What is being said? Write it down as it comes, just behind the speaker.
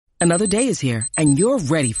Another day is here, and you're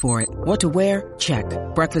ready for it. What to wear? Check.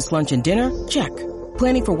 Breakfast, lunch, and dinner? Check.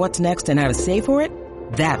 Planning for what's next and how to save for it?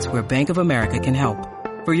 That's where Bank of America can help.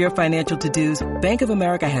 For your financial to-dos, Bank of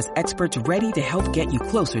America has experts ready to help get you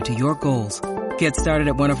closer to your goals. Get started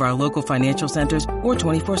at one of our local financial centers or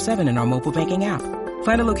 24/7 in our mobile banking app.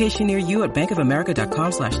 Find a location near you at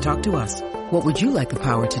bankofamerica.com/talktous. What would you like the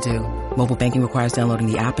power to do? Mobile banking requires downloading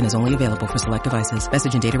the app and is only available for select devices.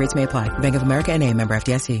 Message and data rates may apply. Bank of America NA, member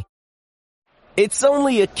FDIC. It's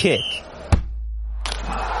only a kick.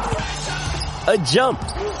 A jump.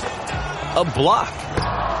 A block.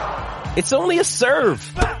 It's only a serve.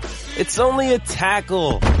 It's only a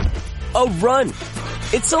tackle. A run.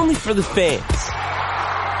 It's only for the fans.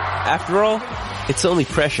 After all, it's only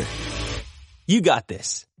pressure. You got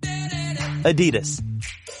this. Adidas.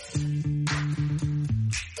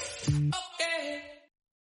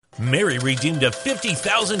 Mary redeemed a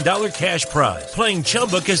 $50,000 cash prize playing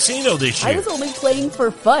Chumba Casino this year. I was only playing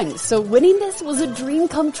for fun, so winning this was a dream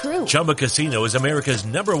come true. Chumba Casino is America's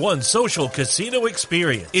 #1 social casino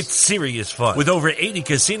experience. It's serious fun. With over 80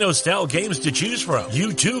 casino-style games to choose from,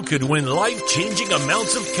 you too could win life-changing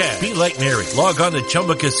amounts of cash. Be like Mary. Log on to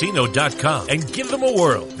ChumbaCasino.com and give them a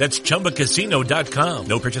whirl. That's ChumbaCasino.com.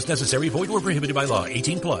 No purchase necessary. Void where prohibited by law.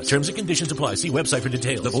 18+. Terms and conditions apply. See website for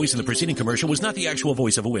details. The voice in the preceding commercial was not the actual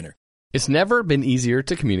voice of a winner. It's never been easier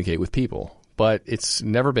to communicate with people, but it's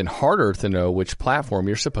never been harder to know which platform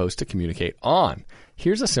you're supposed to communicate on.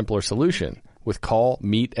 Here's a simpler solution. With call,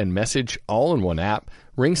 meet, and message all in one app,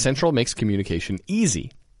 RingCentral makes communication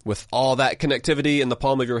easy. With all that connectivity in the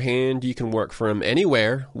palm of your hand, you can work from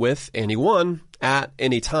anywhere, with anyone, at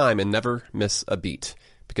any time, and never miss a beat.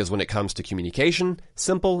 Because when it comes to communication,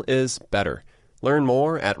 simple is better. Learn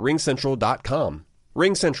more at RingCentral.com.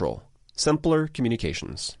 RingCentral. Simpler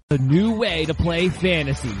communications. A new way to play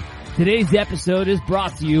fantasy. Today's episode is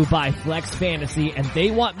brought to you by Flex Fantasy, and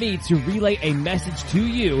they want me to relay a message to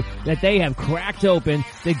you that they have cracked open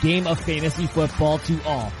the game of fantasy football to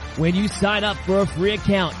all. When you sign up for a free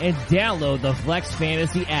account and download the Flex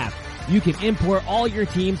Fantasy app, you can import all your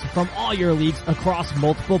teams from all your leagues across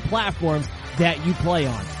multiple platforms that you play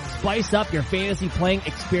on. Spice up your fantasy playing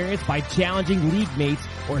experience by challenging league mates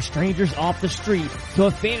or strangers off the street to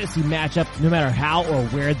a fantasy matchup no matter how or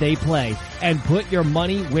where they play. And put your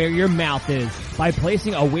money where your mouth is by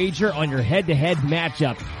placing a wager on your head-to-head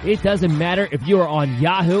matchup. It doesn't matter if you are on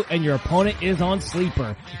Yahoo and your opponent is on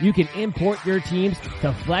Sleeper. You can import your teams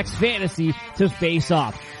to Flex Fantasy to face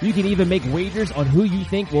off. You can even make wagers on who you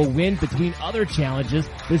think will win between other challenges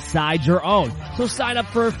besides your own. So sign up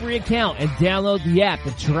for a free account and download the app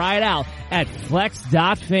to try it out at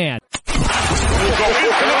flex.fan.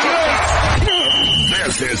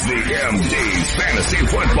 This is the MD's Fantasy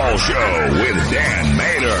Football Show with Dan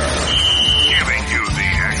Mader, giving you the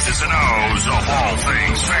X's and O's of all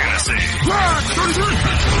things fantasy.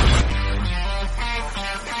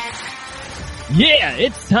 Yeah,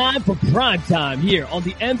 it's time for prime time here on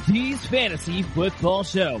the MD's Fantasy Football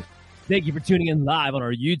Show. Thank you for tuning in live on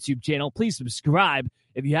our YouTube channel. Please subscribe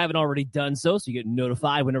if you haven't already done so you get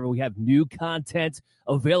notified whenever we have new content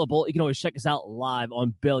available. You can always check us out live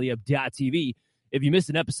on BellyUp.tv. If you missed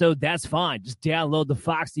an episode, that's fine. Just download the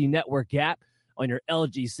Foxy Network app on your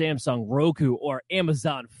LG, Samsung, Roku, or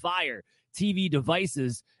Amazon Fire TV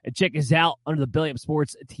devices and check us out under the Belly Up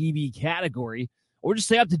Sports TV category. Or just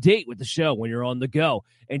stay up to date with the show when you're on the go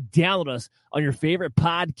and download us on your favorite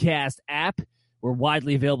podcast app. We're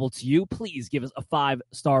widely available to you. Please give us a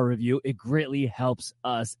 5-star review. It greatly helps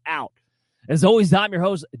us out. As always, I'm your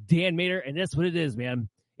host, Dan Mader, and that's what it is, man.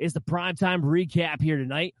 It's the primetime recap here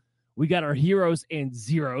tonight. We got our heroes and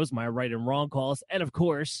zeros, my right and wrong calls, and, of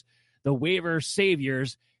course, the waiver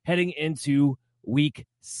saviors heading into Week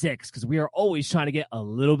 6 because we are always trying to get a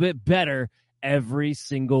little bit better every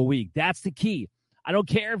single week. That's the key. I don't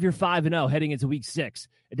care if you're 5-0 heading into Week 6.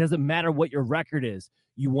 It doesn't matter what your record is.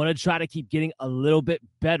 You want to try to keep getting a little bit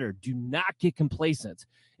better. Do not get complacent.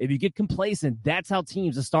 If you get complacent, that's how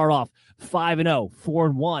teams that start off 5-0,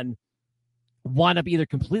 4-1, wind up either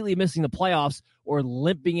completely missing the playoffs or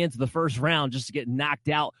limping into the first round just to get knocked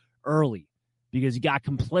out early because you got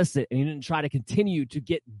complicit and you didn't try to continue to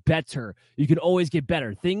get better. You can always get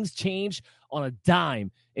better. Things change on a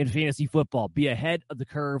dime in fantasy football. Be ahead of the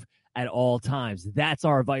curve at all times. That's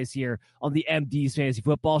our advice here on the MD's Fantasy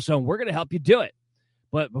Football Show, and we're going to help you do it.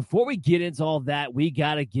 But before we get into all that, we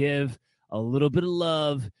got to give a little bit of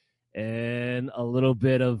love and a little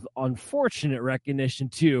bit of unfortunate recognition,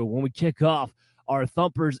 too, when we kick off our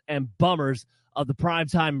thumpers and bummers of the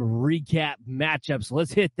primetime recap matchup. So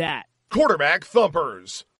let's hit that. Quarterback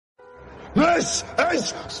thumpers. This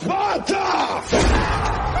is Sparta!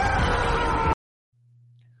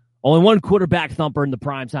 Only one quarterback thumper in the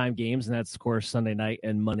primetime games, and that's, of course, Sunday night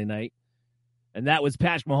and Monday night. And that was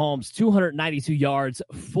Patrick Mahomes, 292 yards,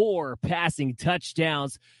 4 passing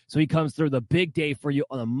touchdowns. So he comes through the big day for you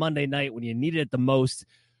on a Monday night when you needed it the most.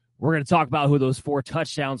 We're going to talk about who those 4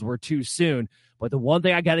 touchdowns were too soon. But the one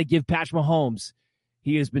thing I got to give Patrick Mahomes,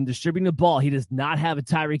 he has been distributing the ball. He does not have a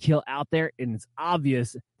Tyreek Hill out there, and it's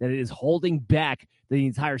obvious that it is holding back the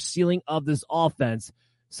entire ceiling of this offense.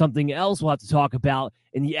 Something else we'll have to talk about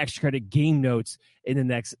in the extra credit game notes in the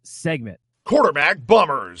next segment. Quarterback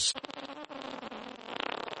bummers.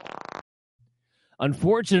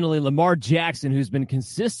 Unfortunately, Lamar Jackson, who's been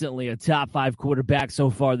consistently a top 5 quarterback so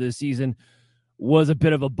far this season, was a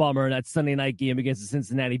bit of a bummer in that Sunday night game against the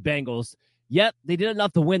Cincinnati Bengals. Yet, they did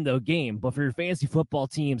enough to win the game. But for your fantasy football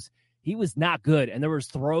teams, he was not good. And there was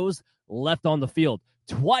throws left on the field.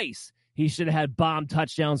 Twice, he should have had bomb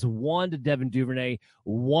touchdowns, one to Devin Duvernay,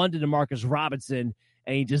 one to Demarcus Robinson,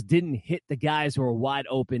 and he just didn't hit the guys who were wide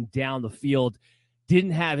open down the field.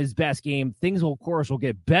 Didn't have his best game. Things, will, of course, will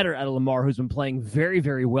get better out of Lamar, who's been playing very,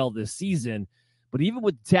 very well this season. But even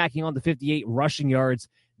with tacking on the 58 rushing yards,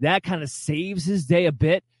 that kind of saves his day a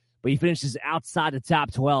bit. But he finishes outside the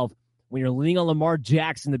top 12. When you're leaning on Lamar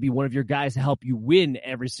Jackson to be one of your guys to help you win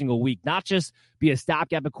every single week, not just be a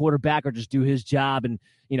stopgap at quarterback or just do his job and,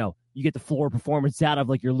 you know, you get the floor performance out of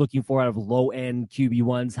like you're looking for out of low-end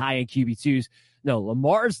QB1s, high-end QB2s. No,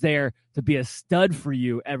 Lamar's there to be a stud for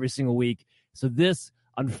you every single week. So this,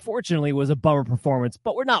 unfortunately, was a bummer performance,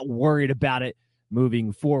 but we're not worried about it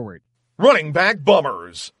moving forward. Running back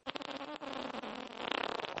bummers.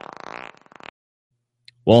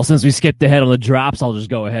 Well, since we skipped ahead on the drops, I'll just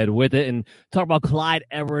go ahead with it and talk about Clyde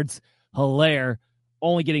Edwards-Helaire,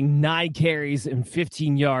 only getting 9 carries and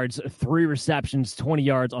 15 yards, 3 receptions, 20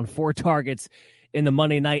 yards on 4 targets in the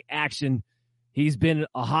Monday night action. He's been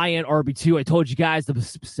a high-end RB2. I told you guys to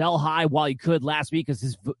sell high while you could last week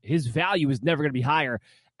because his value is never going to be higher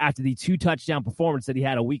after the 2-touchdown performance that he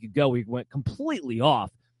had a week ago. He went completely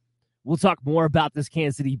off. We'll talk more about this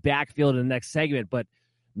Kansas City backfield in the next segment, but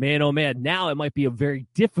man, oh man, now it might be a very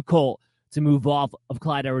difficult to move off of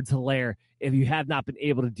Clyde Edwards-Helaire if you have not been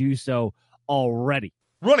able to do so already.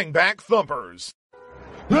 Running back thumpers.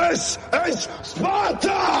 This is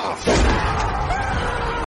Sparta!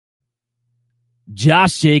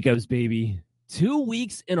 Josh Jacobs, baby. 2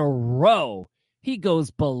 weeks in a row, he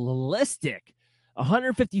goes ballistic.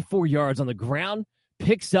 154 yards on the ground,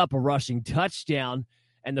 picks up a rushing touchdown,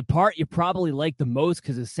 and the part you probably like the most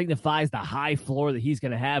because it signifies the high floor that he's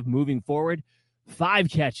going to have moving forward, 5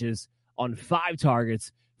 catches on 5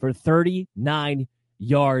 targets for 39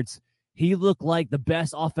 yards. He looked like the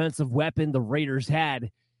best offensive weapon the Raiders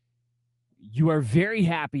had. You are very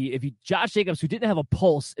happy if Josh Jacobs, who didn't have a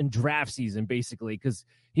pulse in draft season, basically, because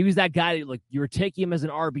he was that guy that, like, you were taking him as an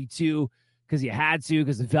RB2 because you had to,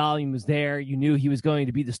 because the volume was there. You knew he was going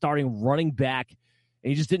to be the starting running back, and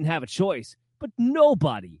you just didn't have a choice. But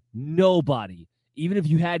nobody, even if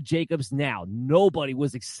you had Jacobs now, nobody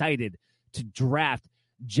was excited to draft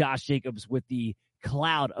Josh Jacobs with the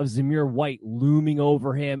cloud of Zamir White looming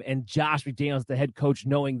over him and Josh McDaniels, the head coach,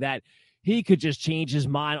 knowing that he could just change his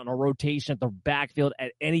mind on a rotation at the backfield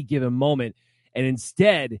at any given moment. And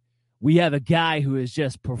instead, we have a guy who is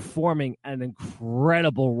just performing at an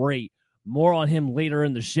incredible rate. More on him later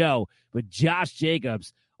in the show. But Josh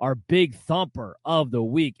Jacobs, our big thumper of the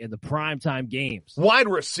week in the primetime games. Wide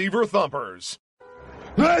receiver thumpers.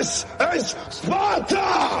 This is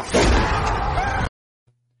Sparta!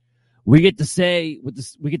 We get to stay with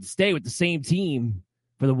the same team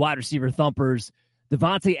for the wide receiver thumpers.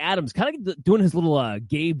 Davante Adams kind of doing his little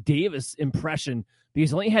Gabe Davis impression because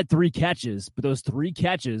he only had 3 catches, but those 3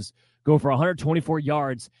 catches go for 124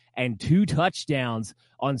 yards and 2 touchdowns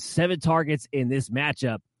on 7 targets in this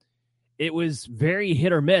matchup. It was very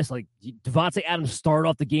hit or miss. Like, Davante Adams started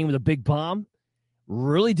off the game with a big bomb,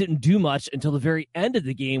 really didn't do much until the very end of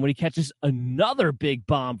the game when he catches another big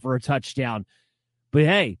bomb for a touchdown. But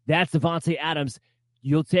hey, that's Davante Adams.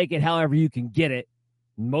 You'll take it however you can get it.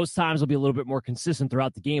 Most times it'll be a little bit more consistent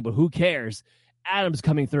throughout the game, but who cares? Adams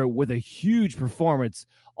coming through with a huge performance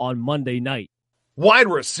on Monday night. Wide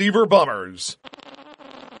receiver bummers.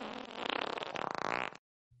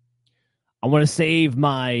 I want to save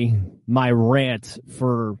my rant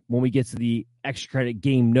for when we get to the extra credit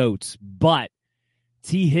game notes, but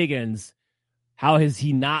T. Higgins, how is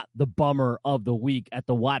he not the bummer of the week at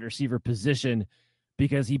the wide receiver position?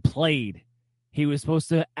 Because he played. He was supposed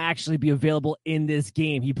to actually be available in this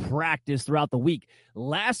game. He practiced throughout the week.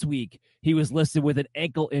 Last week, he was listed with an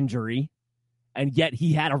ankle injury, and yet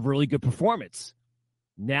he had a really good performance.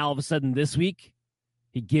 Now, all of a sudden, this week,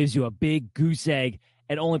 he gives you a big goose egg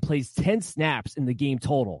and only plays 10 snaps in the game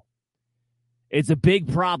total. It's a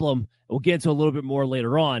big problem. We'll get into a little bit more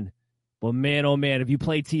later on. But man, oh man, if you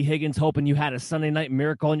play T. Higgins hoping you had a Sunday night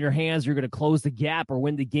miracle in your hands, you're going to close the gap or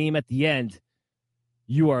win the game at the end,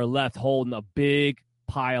 you are left holding a big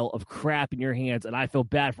pile of crap in your hands. And I feel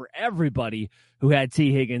bad for everybody who had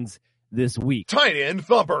T. Higgins this week. Tight end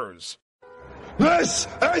thumpers. This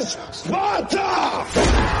is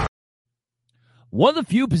Sparta! One of the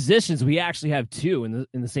few positions we actually have two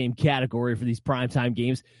in the same category for these primetime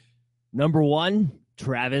games. Number one,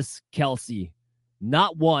 Travis Kelce.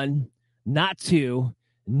 Not one, not two,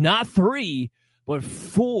 not three, but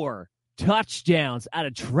 4 touchdowns out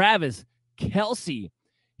of Travis Kelce.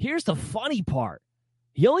 Here's the funny part.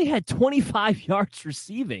 He only had 25 yards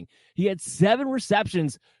receiving. He had 7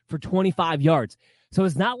 receptions for 25 yards. So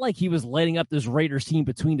it's not like he was lighting up this Raiders team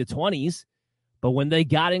between the 20s. But when they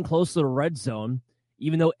got in close to the red zone,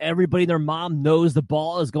 even though everybody and their mom knows the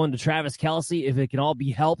ball is going to Travis Kelce, if it can all be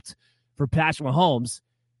helped for Patrick Mahomes,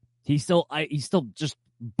 he still just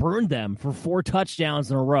burned them for 4 touchdowns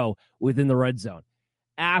in a row within the red zone.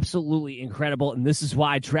 Absolutely incredible. And this is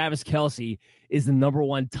why Travis Kelce is the number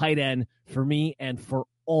 1 tight end for me and for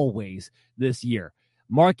always this year.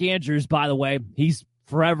 Mark Andrews, by the way, he's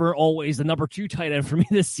forever, always the number 2 tight end for me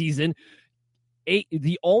this season.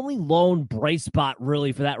 The only lone bright spot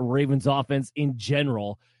really for that Ravens offense in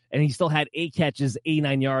general. And he still had 8 catches,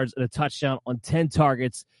 89 yards, and a touchdown on 10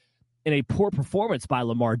 targets in a poor performance by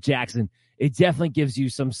Lamar Jackson. It definitely gives you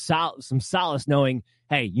some solace knowing,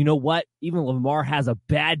 hey, you know what? Even Lamar has a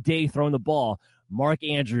bad day throwing the ball, Mark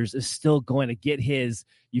Andrews is still going to get his.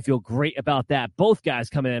 You feel great about that. Both guys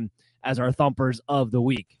come in as our thumpers of the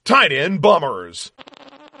week. Tight end bummers.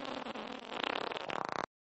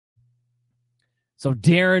 So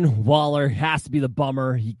Darren Waller has to be the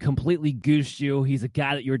bummer. He completely goosed you. He's a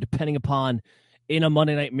guy that you're depending upon in a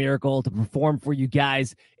Monday Night Miracle to perform for you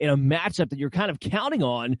guys in a matchup that you're kind of counting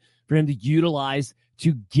on for him to utilize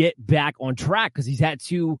to get back on track because he's had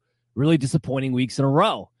 2 really disappointing weeks in a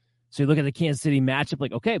row. So you look at the Kansas City matchup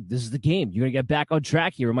like, okay, this is the game. You're going to get back on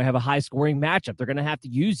track here. We might have a high-scoring matchup. They're going to have to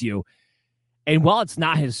use you. And while it's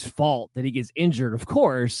not his fault that he gets injured, of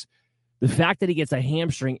course, the fact that he gets a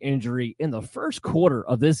hamstring injury in the first quarter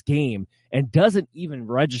of this game and doesn't even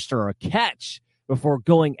register a catch before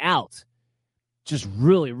going out, just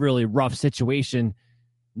really, really rough situation.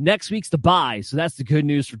 Next week's the bye, so that's the good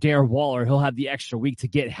news for Darren Waller. He'll have the extra week to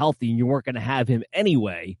get healthy, and you weren't going to have him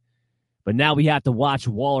anyway. But now we have to watch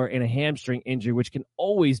Waller in a hamstring injury, which can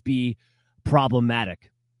always be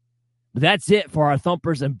problematic. But that's it for our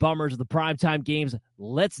thumpers and bummers of the primetime games.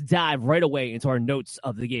 Let's dive right away into our notes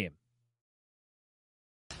of the game.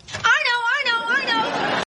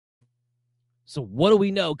 I know. So what do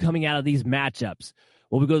we know coming out of these matchups?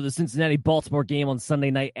 Well, we go to the Cincinnati-Baltimore game on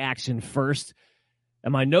Sunday night action first.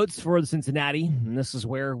 And my notes for the Cincinnati, and this is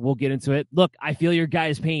where we'll get into it. Look, I feel your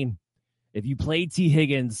guys' pain. If you played T.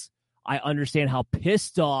 Higgins, I understand how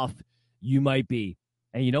pissed off you might be.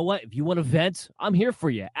 And you know what? If you want to vent, I'm here for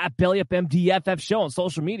you at BellyUpMDFF Show on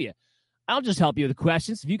social media. I'll just help you with the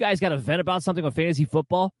questions. If you guys got to vent about something on fantasy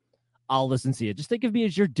football, I'll listen to you. Just think of me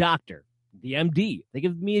as your doctor, the MD. Think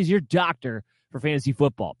of me as your doctor for fantasy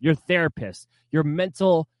football, your therapist, your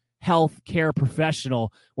mental health care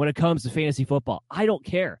professional when it comes to fantasy football. I don't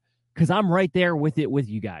care because I'm right there with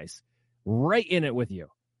you guys, right in it with you.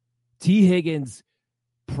 T. Higgins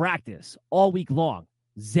practice all week long.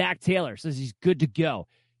 Zach Taylor says he's good to go.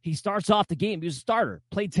 He starts off the game. He was a starter,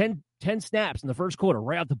 played 10 snaps in the first quarter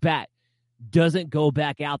right off the bat. Doesn't go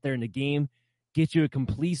back out there in the game, gets you a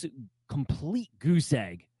complete goose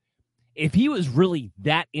egg. If he was really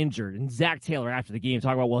that injured, and Zach Taylor after the game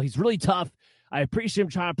talking about, well, he's really tough. I appreciate him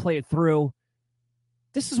trying to play it through.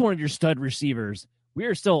 This is one of your stud receivers. We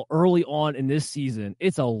are still early on in this season.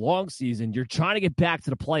 It's a long season. You're trying to get back to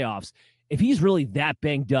the playoffs. If he's really that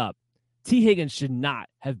banged up, T. Higgins should not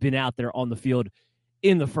have been out there on the field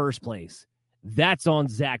in the first place. That's on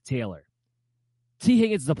Zach Taylor. T.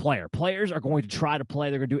 Higgins is a player. Players are going to try to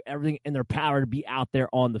play. They're going to do everything in their power to be out there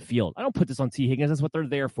on the field. I don't put this on T. Higgins. That's what they're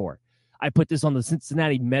there for. I put this on the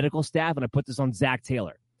Cincinnati medical staff, and I put this on Zach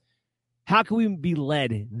Taylor. How can we be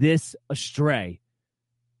led this astray?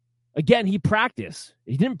 Again, he practiced.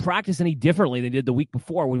 He didn't practice any differently than he did the week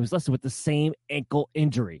before when he was listed with the same ankle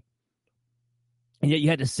injury. And yet you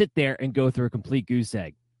had to sit there and go through a complete goose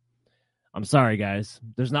egg. I'm sorry, guys.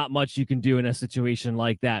 There's not much you can do in a situation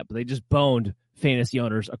like that, but they just boned fantasy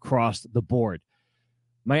owners across the board.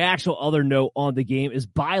 My actual other note on the game is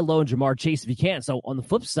buy low in Jamar Chase if you can. So on the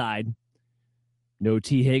flip side, no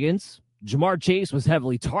T. Higgins. Jamar Chase was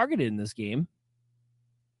heavily targeted in this game.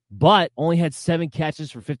 but only had 7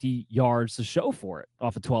 catches for 50 yards to show for it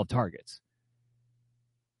off of 12 targets.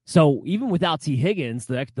 So even without T. Higgins,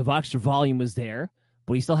 the extra volume was there,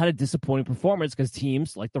 but he still had a disappointing performance because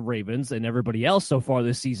teams like the Ravens and everybody else so far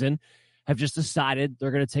this season have just decided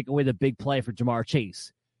they're going to take away the big play for Ja'Marr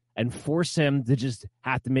Chase and force him to just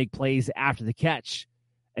have to make plays after the catch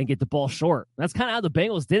and get the ball short. That's kind of how the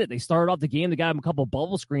Bengals did it. They started off the game. They got him a couple of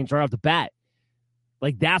bubble screens right off the bat.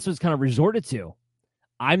 Like, that's what's kind of resorted to.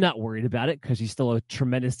 I'm not worried about it because he's still a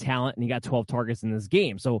tremendous talent and he got 12 targets in this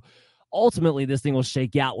game. So ultimately, this thing will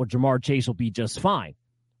shake out where Ja'Marr Chase will be just fine,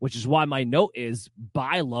 which is why my note is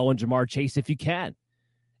buy low on Ja'Marr Chase if you can.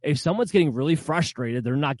 If someone's getting really frustrated,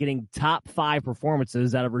 they're not getting top 5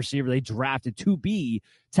 performances out of a receiver they drafted to be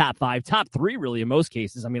top 5, top 3 really in most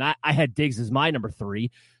cases. I mean, I had Diggs as my number 3,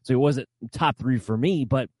 so he wasn't top 3 for me,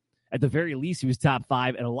 but at the very least, he was top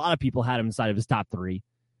 5, and a lot of people had him inside of his top 3.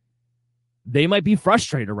 They might be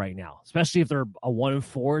frustrated right now, especially if they're a 1-4,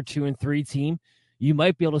 2-3 team. You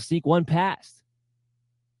might be able to sneak one past.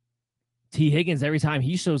 T. Higgins, every time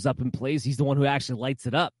he shows up and plays, he's the one who actually lights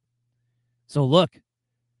it up. So look,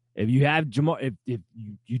 if you have Ja'Marr, if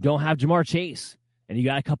you don't have Ja'Marr Chase and you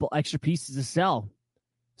got a couple extra pieces to sell,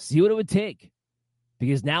 see what it would take.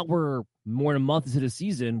 Because now we're more than a month into the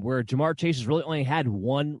season where Ja'Marr Chase has really only had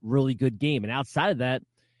one really good game. And outside of that,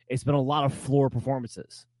 it's been a lot of floor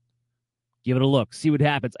performances. Give it a look. See what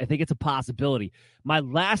happens. I think it's a possibility. My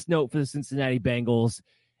last note for the Cincinnati Bengals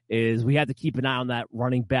is we have to keep an eye on that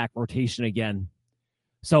running back rotation again.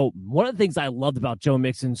 So one of the things I loved about Joe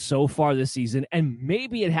Mixon so far this season, and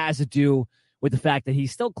maybe it has to do with the fact that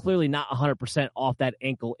he's still clearly not 100% off that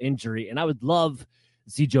ankle injury, and I would love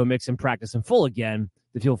to see Joe Mixon practice in full again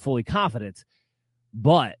to feel fully confident.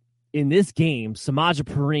 But in this game, Samaje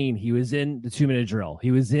Perine, he was in the 2-minute drill.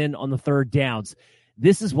 He was in on the third downs.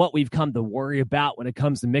 This is what we've come to worry about when it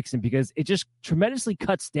comes to Mixon because it just tremendously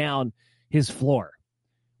cuts down his floor.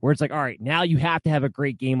 Where it's like, all right, now you have to have a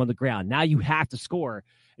great game on the ground. Now you have to score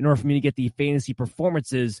in order for me to get the fantasy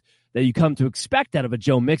performances that you come to expect out of a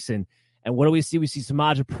Joe Mixon. And what do we see? We see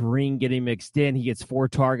Samaje Perine getting mixed in. He gets 4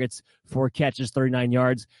 targets, 4 catches, 39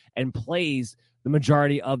 yards, and plays the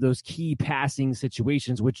majority of those key passing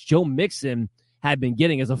situations, which Joe Mixon had been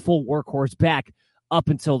getting as a full workhorse back up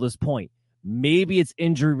until this point. Maybe it's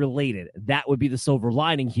injury related. That would be the silver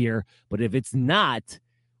lining here. But if it's not,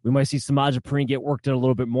 we might see Samaje Perine get worked in a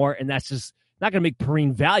little bit more, and that's just not going to make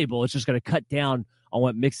Perine valuable. It's just going to cut down on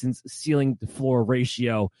what Mixon's ceiling to floor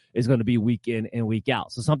ratio is going to be week in and week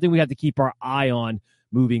out. So something we have to keep our eye on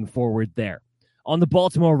moving forward there. On the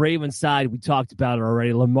Baltimore Ravens side, we talked about it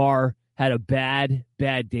already. Lamar had a bad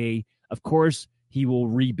day. Of course, he will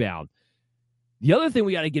rebound. The other thing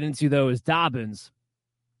we got to get into, though, is Dobbins.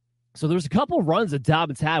 So there's a couple of runs that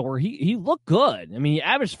Dobbins had where he looked good. I mean, he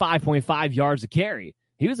averaged 5.5 yards a carry.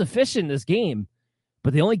 He was efficient in this game,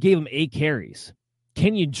 but they only gave him 8 carries.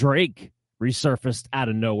 Kenyon Drake resurfaced out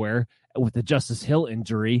of nowhere with the Justice Hill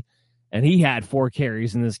injury, and he had 4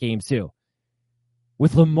 carries in this game too.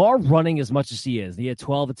 With Lamar running as much as he had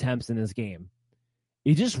 12 attempts in this game.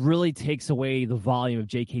 It just really takes away the volume of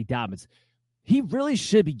J.K. Dobbins. He really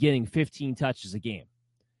should be getting 15 touches a game.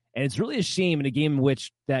 And it's really a shame in a game in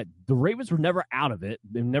which that the Ravens were never out of it.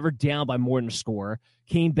 They were never down by more than a score.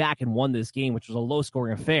 Came back and won this game, which was a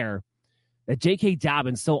low-scoring affair. That J.K.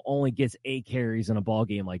 Dobbins still only gets 8 carries in a ball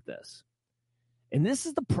game like this. And this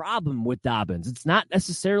is the problem with Dobbins. It's not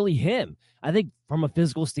necessarily him. I think from a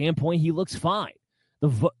physical standpoint, he looks fine.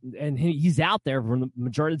 And he's out there for the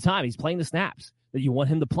majority of the time. He's playing the snaps that you want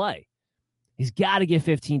him to play. He's got to get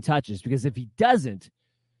 15 touches because if he doesn't,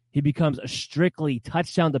 he becomes a strictly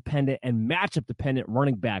touchdown-dependent and matchup-dependent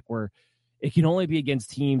running back where it can only be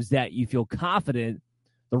against teams that you feel confident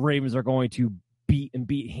the Ravens are going to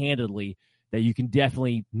beat handedly, that you can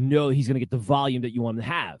definitely know he's going to get the volume that you want him to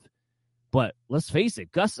have. But let's face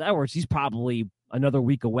it, Gus Edwards, he's probably another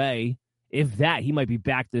week away. If that, he might be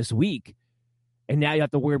back this week. And now you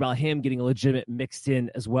have to worry about him getting a legitimate mixed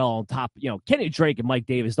in as well on top. You know, Kenny Drake and Mike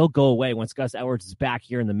Davis, they'll go away once Gus Edwards is back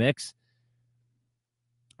here in the mix.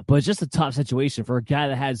 But it's just a tough situation for a guy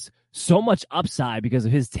that has so much upside because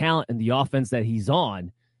of his talent and the offense that he's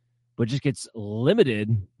on, but just gets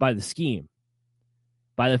limited by the scheme,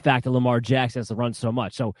 by the fact that Lamar Jackson has to run so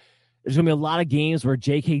much. So there's going to be a lot of games where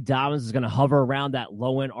J.K. Dobbins is going to hover around that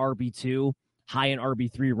low-end RB2, high-end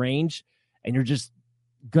RB3 range, and you're just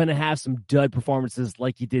going to have some dud performances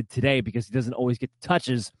like he did today because he doesn't always get the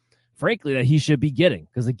touches, frankly, that he should be getting.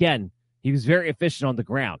 Because, again, he was very efficient on the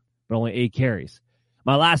ground, but only 8 carries.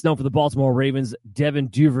 My last note for the Baltimore Ravens, Devin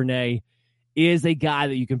Duvernay is a guy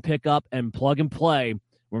that you can pick up and plug and play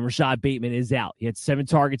when Rashad Bateman is out. He had 7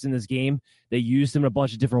 targets in this game. They used him in a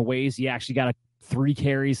bunch of different ways. He actually got 3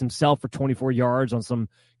 carries himself for 24 yards on some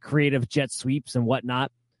creative jet sweeps and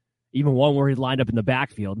whatnot, even one where he lined up in the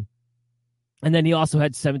backfield. And then he also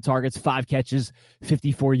had 7 targets, 5 catches,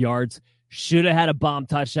 54 yards. Should have had a bomb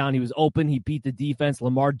touchdown. He was open. He beat the defense.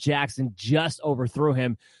 Lamar Jackson just overthrew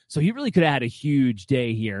him. So he really could have had a huge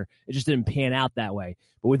day here. It just didn't pan out that way.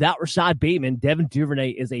 But without Rashad Bateman, Devin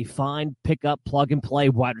Duvernay is a fine pickup, plug-and-play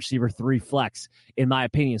wide receiver 3 flex, in my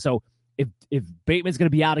opinion. So if Bateman's going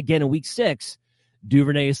to be out again in week 6,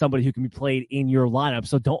 Duvernay is somebody who can be played in your lineup.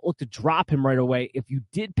 So don't look to drop him right away if you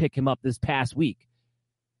did pick him up this past week.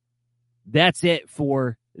 That's it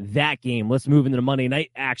for that game. Let's move into the Monday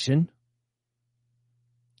night action.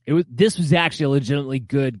 This was actually a legitimately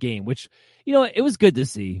good game, which, it was good to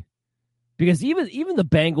see. Because even the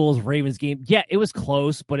Bengals-Ravens game, yeah, it was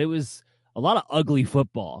close, but it was a lot of ugly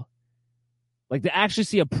football. Like, to actually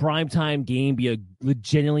see a primetime game be a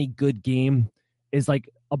legitimately good game is like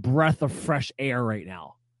a breath of fresh air right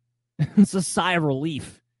now. It's a sigh of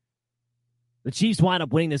relief. The Chiefs wind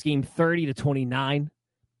up winning this game 30-29.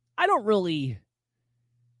 I don't really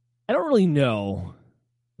know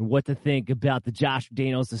what to think about the Josh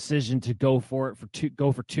McDaniels decision to go for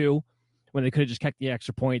two when they could have just kept the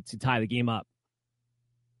extra point to tie the game up.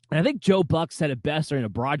 And I think Joe Buck said it best during a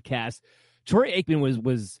broadcast. Troy Aikman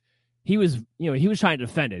was trying to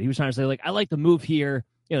defend it. He was trying to say, like, I like the move here.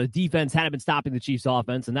 The defense hadn't been stopping the Chiefs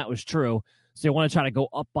offense, and that was true. So they want to try to go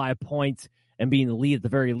up by a point and be in the lead at the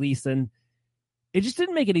very least. And it just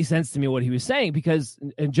didn't make any sense to me what he was saying because,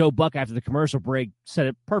 and Joe Buck after the commercial break said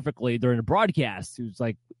it perfectly during the broadcast. He was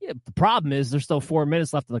like, yeah, the problem is there's still 4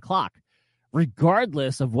 minutes left on the clock.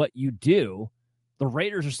 Regardless of what you do, the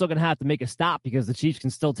Raiders are still going to have to make a stop because the Chiefs can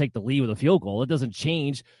still take the lead with a field goal. It doesn't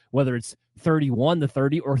change whether it's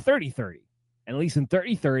 31-30 or 30-30. And at least in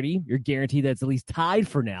 30-30, you're guaranteed that it's at least tied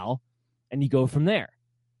for now, and you go from there.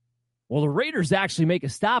 Well, the Raiders actually make a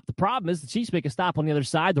stop. The problem is the Chiefs make a stop on the other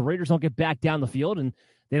side. The Raiders don't get back down the field, and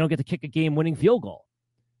they don't get to kick a game-winning field goal.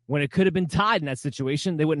 When it could have been tied in that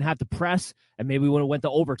situation, they wouldn't have to press, and maybe we would have went to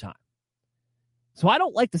overtime. So I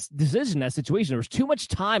don't like this decision in that situation. There was too much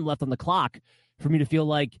time left on the clock for me to feel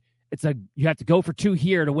like you have to go for 2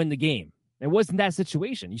 here to win the game. It wasn't that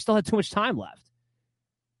situation. You still had too much time left.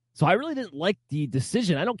 So I really didn't like the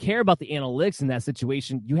decision. I don't care about the analytics in that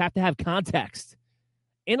situation. You have to have context.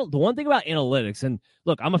 And the one thing about analytics, and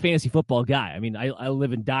look, I'm a fantasy football guy. I mean, I don't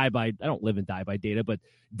live and die by data, but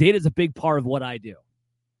data is a big part of what I do.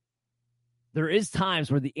 There is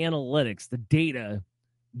times where the analytics, the data,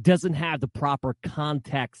 doesn't have the proper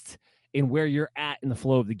context in where you're at in the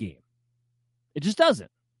flow of the game. It just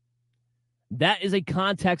doesn't. That is a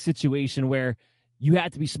context situation where you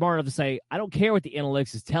have to be smart enough to say, I don't care what the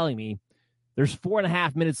analytics is telling me. There's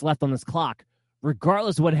 4.5 minutes left on this clock.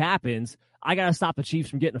 Regardless of what happens, I got to stop the Chiefs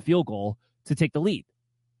from getting a field goal to take the lead.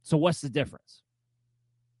 So what's the difference?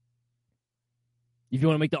 If you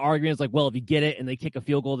want to make the argument, it's like, well, if you get it and they kick a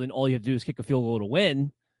field goal, then all you have to do is kick a field goal to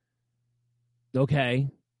win. Okay.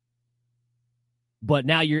 But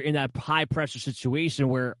now you're in that high-pressure situation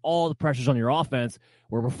where all the pressure's on your offense,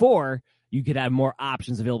 where before you could have more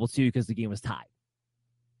options available to you because the game was tied.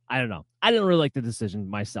 I don't know. I didn't really like the decision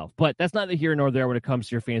myself, but that's neither here nor there when it comes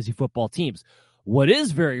to your fantasy football teams. What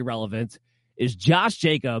is very relevant is Josh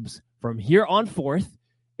Jacobs, from here on forth,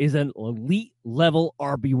 is an elite-level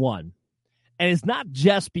RB1. And it's not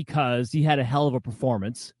just because he had a hell of a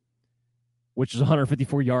performance, which is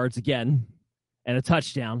 154 yards again, and a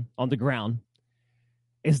touchdown on the ground.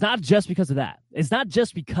 It's not just because of that. It's not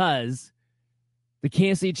just because the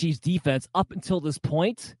Kansas City Chiefs defense, up until this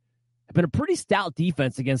point, have been a pretty stout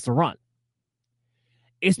defense against the run.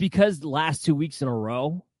 It's because the last 2 weeks in a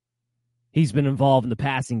row, he's been involved in the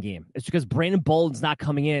passing game. It's because Brandon Bolden's not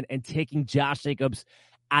coming in and taking Josh Jacobs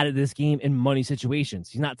out of this game in money situations.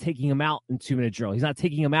 He's not taking him out in 2-minute drill. He's not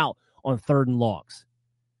taking him out on 3rd and longs.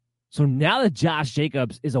 So now that Josh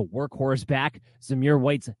Jacobs is a workhorse back, Zamir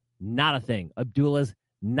White's not a thing. Abdullah's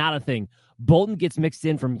not a thing. Bolden gets mixed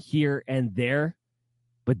in from here and there,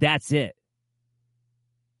 but that's it.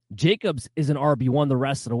 Jacobs is an RB1 the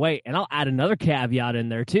rest of the way, and I'll add another caveat in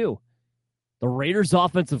there too. The Raiders'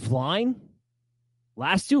 offensive line,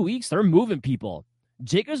 last 2 weeks, they're moving people.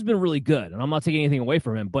 Jacobs has been really good, and I'm not taking anything away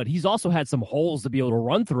from him, but he's also had some holes to be able to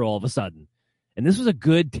run through all of a sudden. And this was a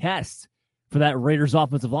good test for that Raiders'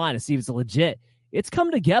 offensive line to see if it's legit. It's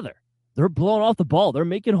come together. They're blowing off the ball. They're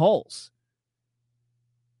making holes.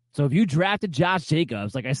 So if you drafted Josh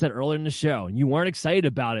Jacobs, like I said earlier in the show, and you weren't excited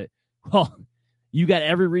about it, well, you got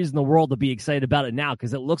every reason in the world to be excited about it now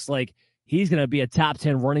because it looks like he's going to be a top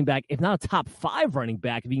 10 running back, if not a top 5 running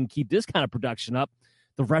back, if he can keep this kind of production up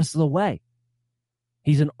the rest of the way.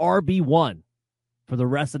 He's an RB1 for the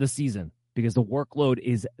rest of the season because the workload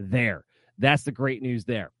is there. That's the great news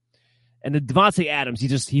there. And the Davante Adams,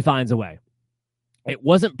 he finds a way. It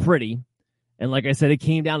wasn't pretty. And like I said, it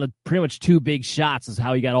came down to pretty much 2 big shots is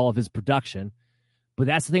how he got all of his production. But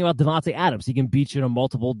that's the thing about Davante Adams. He can beat you in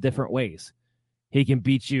multiple different ways. He can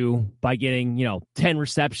beat you by getting, 10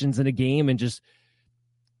 receptions in a game and just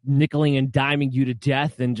nickeling and diming you to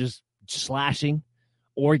death and just slashing.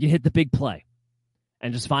 Or he can hit the big play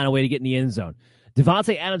and just find a way to get in the end zone.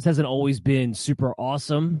 Davante Adams hasn't always been super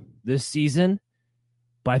awesome this season,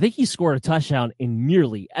 but I think he scored a touchdown in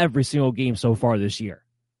nearly every single game so far this year.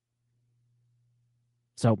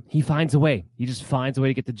 So he finds a way. He just finds a way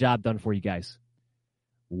to get the job done for you guys.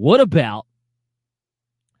 What about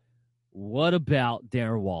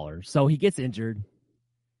Darren Waller? So he gets injured.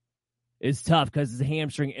 It's tough because it's a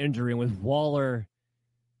hamstring injury, and with Waller,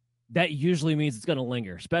 that usually means it's going to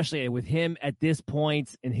linger, especially with him at this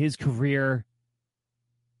point in his career,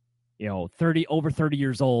 over 30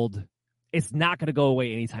 years old. It's not going to go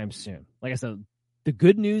away anytime soon. Like I said, the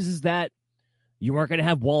good news is that you aren't going to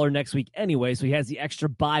have Waller next week anyway, so he has the extra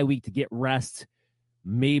bye week to get rest.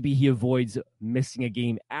 Maybe he avoids missing a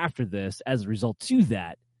game after this as a result to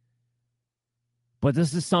that. But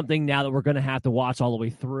this is something now that we're going to have to watch all the way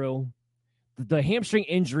through. The hamstring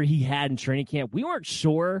injury he had in training camp, we weren't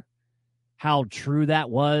sure how true that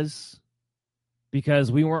was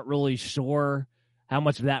because we weren't really sure how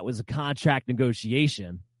much of that was a contract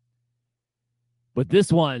negotiation. But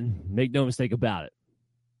this one, make no mistake about it.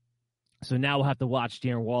 So now we'll have to watch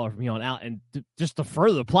Darren Waller from here on out. And just to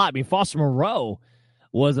further the plot, Foster Moreau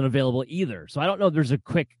wasn't available either. So I don't know if there's a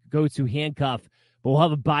quick go-to handcuff, but we'll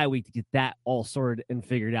have a bye week to get that all sorted and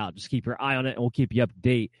figured out. Just keep your eye on it, and we'll keep you up to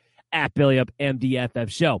date at Belly Up MDFF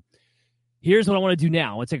Show. Here's what I want to do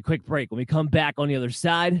now. Let's take a quick break. When we come back on the other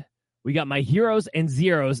side, we got my heroes and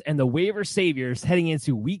zeros and the waiver saviors heading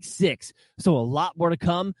into week 6. So a lot more to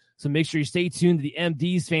come. So make sure you stay tuned to the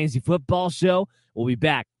MD's Fantasy Football Show. We'll be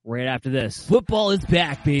back right after this. Football is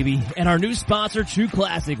back, baby. And our new sponsor, True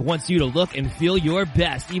Classic, wants you to look and feel your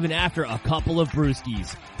best even after a couple of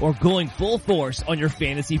brewskis or going full force on your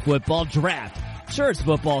fantasy football draft. Sure, it's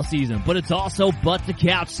football season, but it's also butt to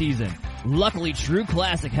couch season. Luckily, True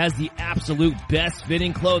Classic has the absolute best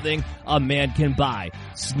fitting clothing a man can buy.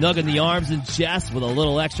 Snug in the arms and chest with a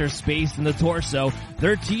little extra space in the torso,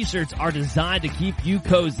 their t-shirts are designed to keep you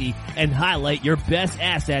cozy and highlight your best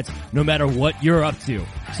assets no matter what you're up to.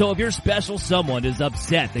 So if your special someone is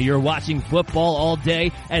upset that you're watching football all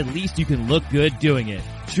day, at least you can look good doing it.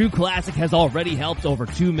 True Classic has already helped over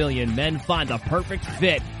 2 million men find the perfect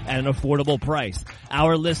fit at an affordable price.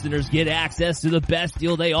 Our listeners get access to the best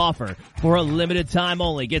deal they offer. For a limited time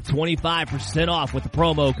only, get 25% off with the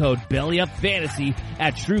promo code BELLYUPFANTASY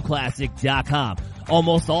at TrueClassic.com.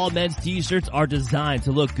 Almost all men's t-shirts are designed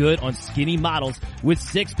to look good on skinny models with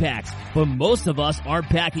 6-packs, but most of us aren't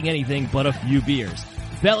packing anything but a few beers.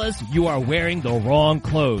 Fellas, you are wearing the wrong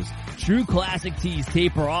clothes. True Classic tees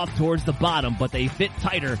taper off towards the bottom, but they fit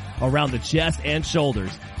tighter around the chest and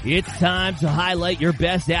shoulders. It's time to highlight your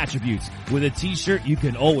best attributes with a t-shirt you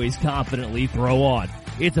can always confidently throw on.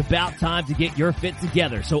 It's about time to get your fit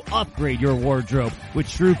together, so upgrade your wardrobe with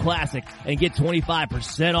True Classic and get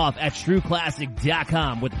 25% off at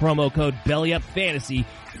TrueClassic.com with promo code BELLYUPFANTASY.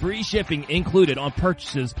 Free shipping included on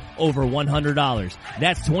purchases over $100.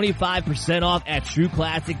 That's 25% off at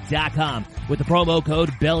TrueClassic.com with the promo code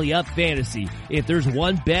BELLYUPFANTASY. If there's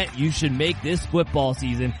one bet you should make this football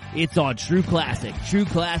season, it's on True Classic. True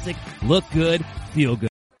Classic, look good, feel good.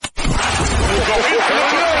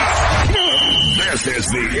 This is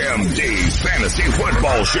the MD's Fantasy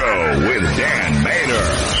Football Show with Dan Mater.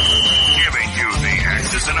 Giving you the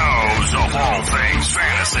X's and O's of all things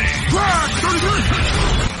fantasy.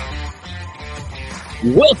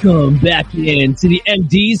 Welcome back in to the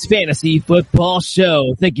MD's Fantasy Football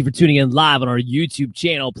Show. Thank you for tuning in live on our YouTube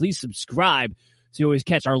channel. Please subscribe so you always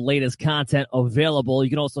catch our latest content available. You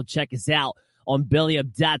can also check us out on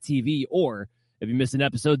BellyUp.tv, or if you miss an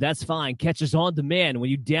episode, that's fine. Catch us on demand when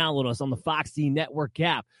you download us on the Fox T Network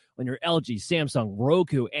app on your LG, Samsung,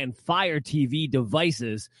 Roku, and Fire TV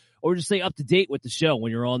devices, or just stay up to date with the show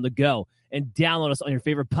when you're on the go. And download us on your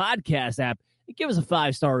favorite podcast app and give us a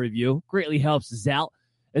 5-star review. Greatly helps us out.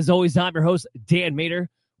 As always, I'm your host, Dan Mater.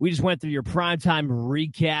 We just went through your primetime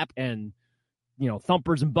recap and,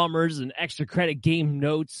 thumpers and bummers and extra credit game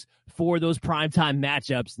notes for those primetime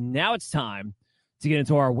matchups. Now it's time to get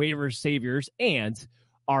into our waiver saviors and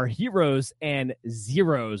our heroes and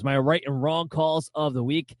zeros, my right and wrong calls of the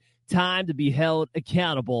week. time to be held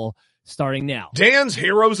accountable starting now. Dan's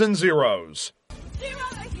Heroes and Zeros.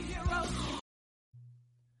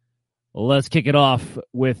 Let's kick it off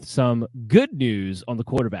with some good news on the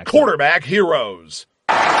quarterback. Quarterback Heroes.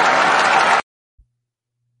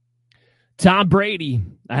 Tom Brady,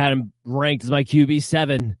 I had him ranked as my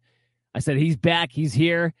QB7. I said he's back, he's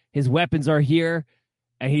here, his weapons are here,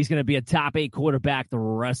 and he's going to be a top 8 quarterback the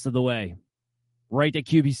rest of the way. Right at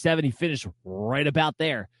QB7, he finished right about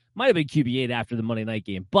there. Might have been QB8 after the Monday night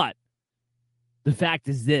game, but the fact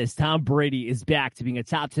is this, Tom Brady is back to being a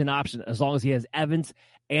top 10 option as long as he has Evans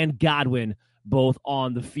and Godwin both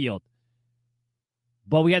on the field.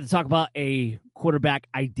 But we had to talk about a quarterback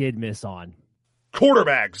I did miss on.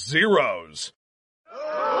 Quarterback Zeros.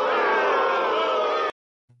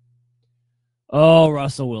 Oh,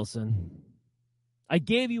 Russell Wilson. I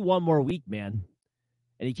gave you one more week, man.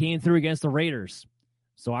 And he came through against the Raiders.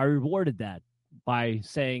 So I rewarded that by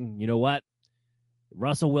saying, you know what?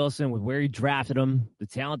 Russell Wilson, with where he drafted him, the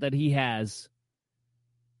talent that he has,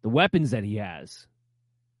 the weapons that he has,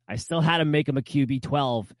 I still had to make him a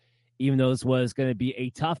QB12, even though this was going to be a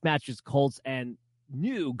tough match with Colts and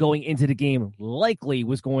knew going into the game likely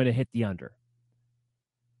was going to hit the under.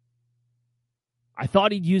 I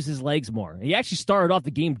thought he'd use his legs more. He actually started off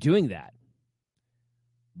the game doing that.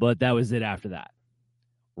 But that was it after that.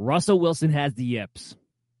 Russell Wilson has the yips.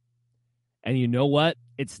 And you know what?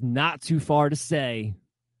 It's not too far to say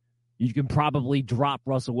you can probably drop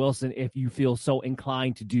Russell Wilson if you feel so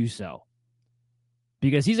inclined to do so.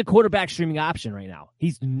 Because he's a quarterback streaming option right now.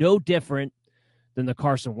 He's no different than the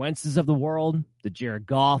Carson Wentz's of the world, the Jared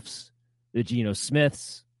Goffs, the Geno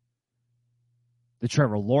Smiths, the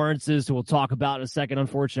Trevor Lawrences, who we'll talk about in a second,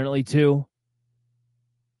 unfortunately, too.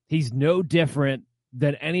 He's no different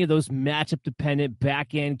than any of those matchup-dependent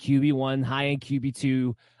back-end QB1, high-end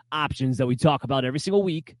QB2 options that we talk about every single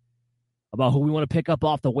week about who we want to pick up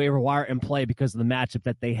off the waiver wire and play because of the matchup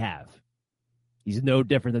that they have. He's no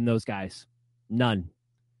different than those guys. None.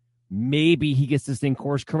 Maybe he gets this thing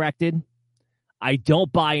course corrected. I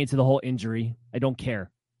don't buy into the whole injury. I don't care.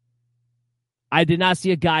 I did not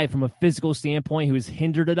see a guy from a physical standpoint who is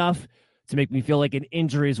hindered enough to make me feel like an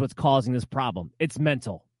injury is what's causing this problem. It's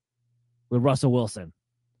mental with Russell Wilson.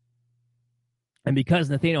 And because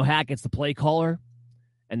Nathaniel Hackett's the play caller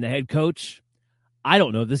and the head coach, I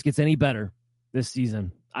don't know if this gets any better this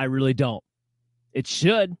season. I really don't. It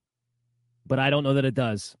should, but I don't know that it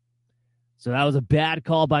does. So that was a bad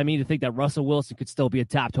call by me to think that Russell Wilson could still be a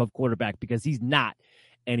top 12 quarterback because he's not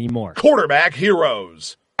anymore. Quarterback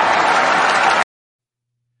Heroes.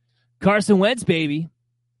 Carson Wentz, baby.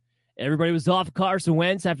 Everybody was off Carson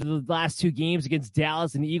Wentz after the last 2 games against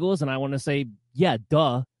Dallas and Eagles, and I want to say, yeah,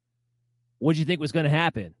 duh. What did you think was going to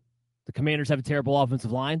happen? The Commanders have a terrible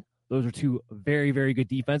offensive line. Those are 2 very, very good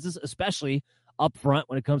defenses, especially up front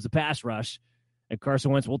when it comes to pass rush. And Carson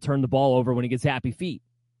Wentz will turn the ball over when he gets happy feet.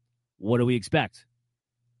 What do we expect?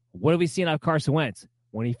 What are we seeing out of Carson Wentz?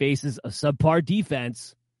 When he faces a subpar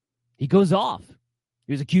defense, he goes off.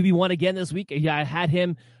 He was a QB1 again this week. I had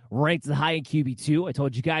him ranked as high in QB2. I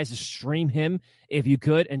told you guys to stream him if you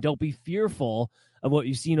could, and don't be fearful of what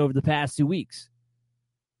you've seen over the past 2 weeks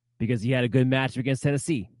because he had a good match against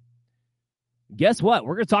Tennessee. Guess what?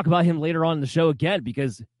 We're going to talk about him later on in the show again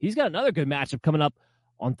because he's got another good matchup coming up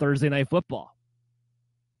on Thursday Night Football.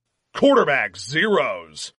 Quarterback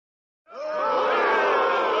Zeros.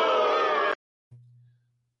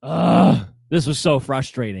 This was so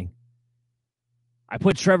frustrating. I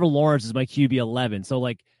put Trevor Lawrence as my QB 11. So,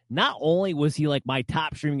 not only was he my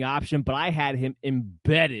top streaming option, but I had him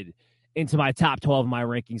embedded into my top 12 of my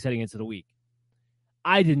rankings heading into the week.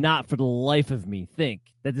 I did not, for the life of me, think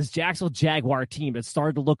that this Jacksonville Jaguar team had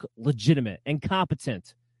started to look legitimate and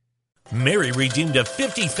competent. Mary redeemed a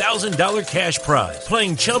 $50,000 cash prize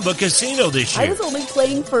playing Chumba Casino this year. I was only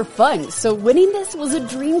playing for fun, so winning this was a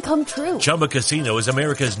dream come true. Chumba Casino is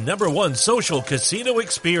America's #1 social casino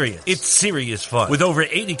experience. It's serious fun. With over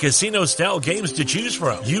 80 casino-style games to choose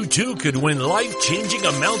from, you too could win life-changing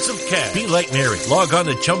amounts of cash. Be like Mary. Log on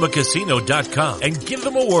to ChumbaCasino.com and give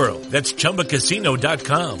them a whirl. That's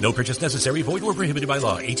ChumbaCasino.com. No purchase necessary. Void where prohibited by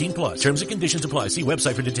law. 18+. Terms and conditions apply. See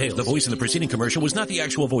website for details. The voice in the preceding commercial was not the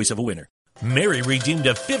actual voice of a winner. Mary redeemed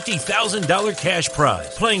a $50,000 cash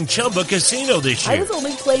prize playing Chumba Casino this year. I was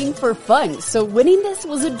only playing for fun, so winning this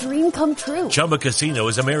was a dream come true. Chumba Casino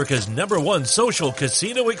is America's #1 social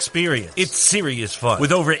casino experience. It's serious fun.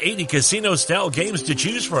 With over 80 casino-style games to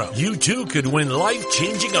choose from, you too could win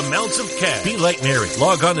life-changing amounts of cash. Be like Mary.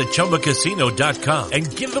 Log on to ChumbaCasino.com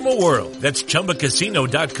and give them a whirl. That's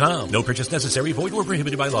ChumbaCasino.com. No purchase necessary. Void where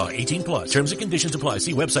prohibited by law. 18 plus. Terms and conditions apply.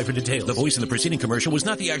 See website for details. The voice in the preceding commercial was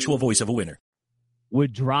not the actual voice of a winner.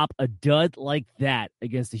 Would drop a dud like that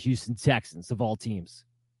against the Houston Texans of all teams.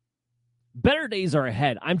 Better days are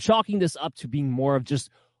ahead. I'm chalking this up to being more of just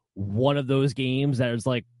one of those games that is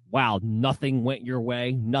like, wow, nothing went your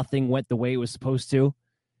way. Nothing went the way it was supposed to.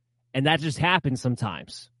 And that just happens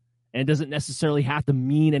sometimes. And it doesn't necessarily have to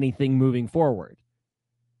mean anything moving forward.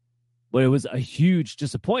 But it was a huge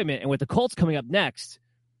disappointment. And with the Colts coming up next,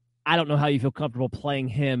 I don't know how you feel comfortable playing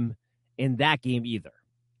him in that game either.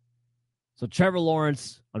 So Trevor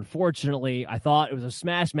Lawrence, unfortunately, I thought it was a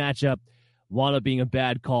smash matchup, wound up being a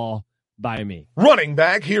bad call by me. Running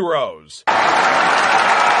back heroes.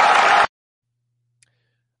 I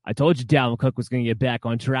told you Dalvin Cook was going to get back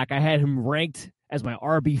on track. I had him ranked as my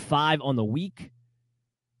RB5 on the week.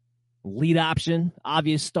 Lead option,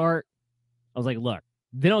 obvious start. I was like, look,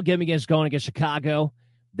 they don't get him going against Chicago.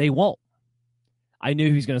 They won't. I knew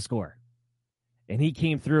he was going to score. And he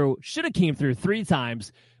came through, should have came through 3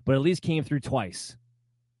 times, but at least came through twice.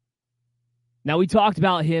 Now, we talked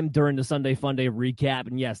about him during the Sunday Funday recap,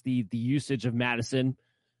 and yes, the usage of Madison,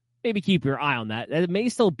 maybe keep your eye on that. It may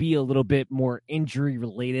still be a little bit more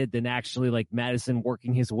injury-related than actually like Madison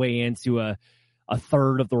working his way into a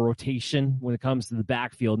third of the rotation when it comes to the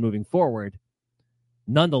backfield moving forward.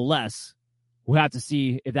 Nonetheless, we'll have to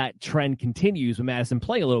see if that trend continues with Madison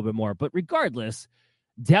playing a little bit more. But regardless,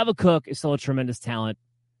 Dalvin Cook is still a tremendous talent.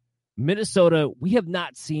 Minnesota, we have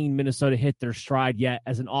not seen Minnesota hit their stride yet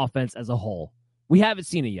as an offense as a whole. We haven't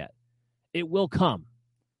seen it yet. It will come.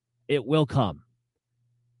 It will come.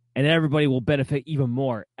 And everybody will benefit even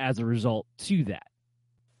more as a result to that.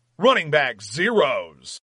 Running back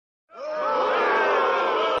zeros.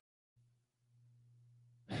 I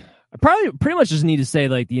probably pretty much just need to say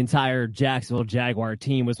like the entire Jacksonville Jaguar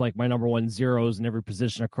team was like my #1 zeros in every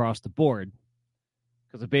position across the board.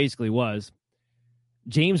 Because it basically was.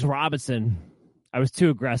 James Robinson, I was too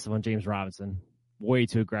aggressive on James Robinson. Way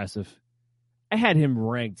too aggressive. I had him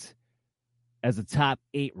ranked as a top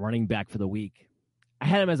 8 running back for the week. I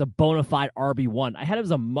had him as a bona fide RB1. I had him as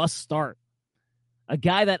a must start. A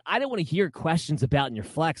guy that I didn't want to hear questions about in your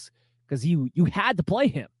flex because you had to play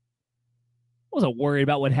him. I wasn't worried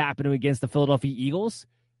about what happened against the Philadelphia Eagles.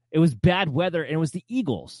 It was bad weather, and it was the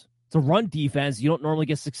Eagles. It's a run defense you don't normally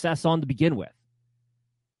get success on to begin with.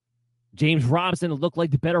 James Robinson looked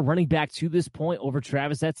like the better running back to this point over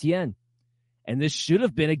Travis Etienne. And this should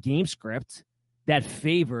have been a game script that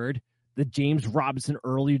favored the James Robinson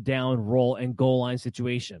early down role and goal line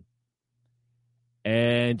situation.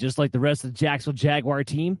 And just like the rest of the Jacksonville Jaguar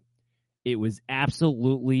team, it was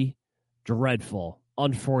absolutely dreadful,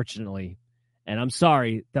 unfortunately. And I'm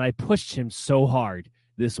sorry that I pushed him so hard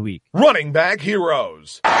this week. Running back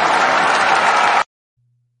heroes.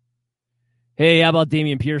 Hey, how about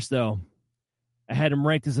Dameon Pierce, though? I had him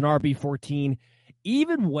ranked as an RB14,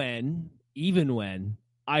 even when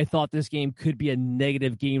I thought this game could be a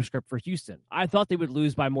negative game script for Houston. I thought they would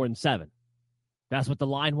lose by more than 7. That's what the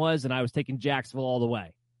line was, and I was taking Jacksonville all the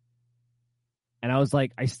way. And I was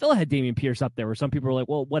like, I still had Dameon Pierce up there, where some people were like,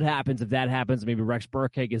 well, what happens if that happens? Maybe Rex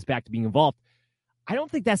Burkhead gets back to being involved. I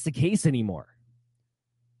don't think that's the case anymore.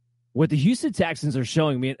 What the Houston Texans are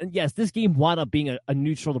showing me, and yes, this game wound up being a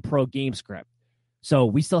neutral to pro game script. So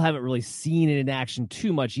we still haven't really seen it in action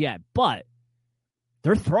too much yet, but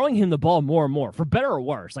they're throwing him the ball more and more, for better or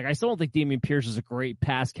worse. Like, I still don't think Dameon Pierce is a great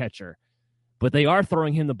pass catcher, but they are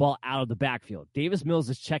throwing him the ball out of the backfield. Davis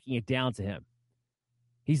Mills is checking it down to him.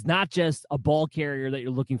 He's not just a ball carrier that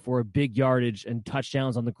you're looking for big yardage and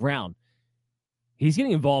touchdowns on the ground. He's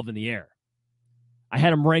getting involved in the air. I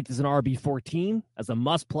had him ranked as an RB14, as a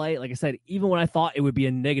must play. Like I said, even when I thought it would be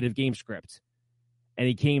a negative game script. And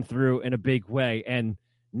he came through in a big way. And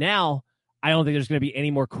now I don't think there's going to be any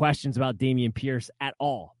more questions about Dameon Pierce at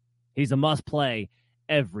all. He's a must play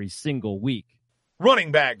every single week.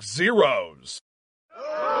 Running back zeros.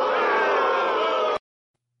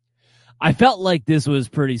 I felt like this was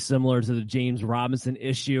pretty similar to the James Robinson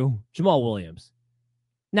issue. Jamal Williams.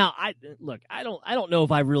 Now, I don't know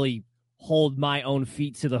if I really hold my own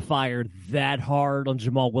feet to the fire that hard on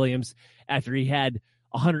Jamal Williams after he had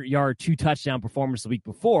 100-yard, 2-touchdown performance the week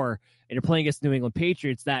before, and you're playing against New England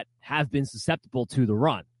Patriots that have been susceptible to the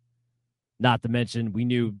run. Not to mention, we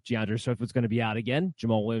knew DeAndre Swift was going to be out again.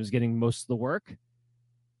 Jamal Williams getting most of the work.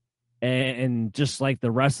 And just like the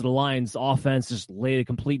rest of the Lions offense just laid a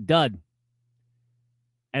complete dud.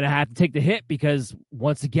 And I had to take the hit because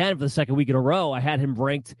once again, for the second week in a row, I had him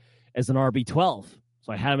ranked as an RB12.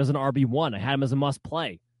 So I had him as an RB1. I had him as a must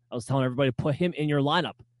play. I was telling everybody to put him in your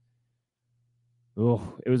lineup.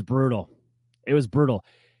 Oh, it was brutal. It was brutal.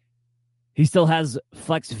 He still has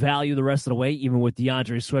flex value the rest of the way, even with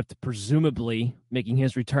DeAndre Swift presumably making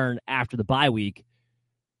his return after the bye week.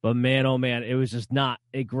 But man, oh man, it was just not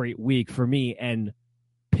a great week for me. And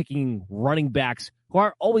picking running backs who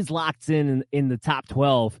are always locked in the top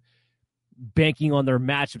 12, banking on their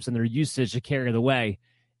matchups and their usage to carry the way,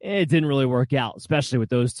 it didn't really work out, especially with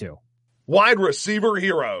those two. Wide receiver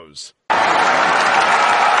heroes.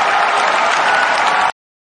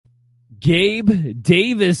 Gabe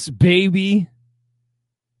Davis, baby.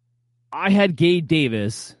 I had Gabe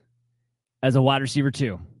Davis as a wide receiver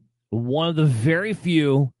too. One of the very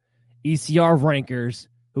few ECR rankers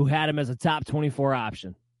who had him as a top 24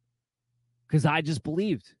 option. Because I just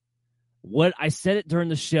believed. What I said it during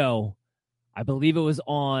the show, I believe it was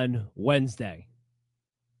on Wednesday.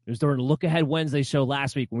 It was during the Look Ahead Wednesday show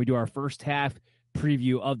last week when we do our first half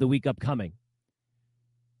preview of the week upcoming.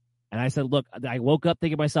 And I said, look, I woke up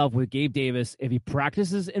thinking to myself with Gabe Davis, if he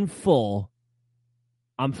practices in full,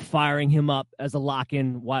 I'm firing him up as a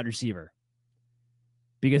lock-in wide receiver.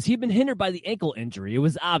 Because he'd been hindered by the ankle injury. It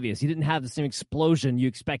was obvious. He didn't have the same explosion you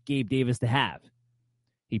expect Gabe Davis to have.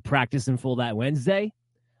 He practiced in full that Wednesday.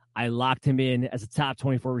 I locked him in as a top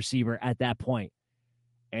 24 receiver at that point.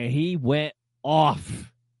 And he went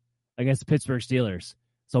off against the Pittsburgh Steelers.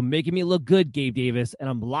 So making me look good, Gabe Davis, and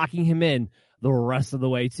I'm locking him in the rest of the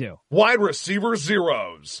way too. Wide receiver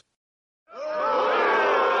zeros.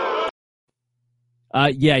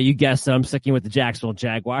 Yeah, you guessed it. I'm sticking with the Jacksonville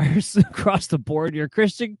Jaguars across the board here.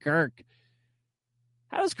 Christian Kirk.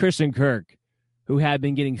 How does Christian Kirk, who had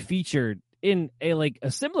been getting featured in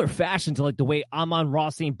a similar fashion to like the way Amon-Ra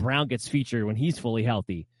St. Brown gets featured when he's fully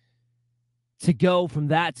healthy, to go from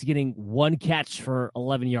that to getting one catch for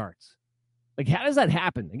 11 yards? Like, how does that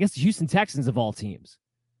happen against the Houston Texans of all teams?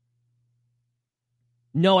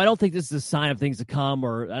 No, I don't think this is a sign of things to come,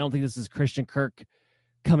 or I don't think this is Christian Kirk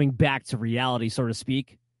coming back to reality, so to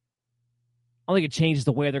speak. I don't think it changes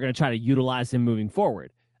the way they're going to try to utilize him moving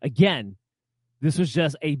forward. Again, this was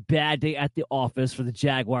just a bad day at the office for the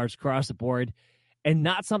Jaguars across the board, and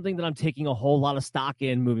not something that I'm taking a whole lot of stock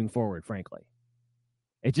in moving forward, frankly.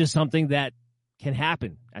 It's just something that can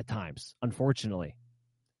happen at times, unfortunately.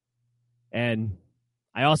 And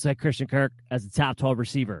I also had Christian Kirk as a top 12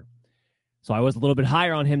 receiver. So I was a little bit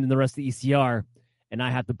higher on him than the rest of the ECR, and I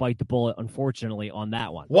have to bite the bullet, unfortunately, on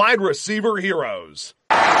that one. Wide receiver heroes.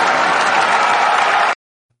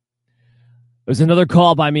 It was another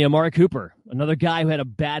call by me, Amari Cooper, another guy who had a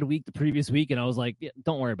bad week the previous week, and I was like, yeah,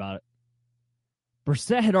 don't worry about it.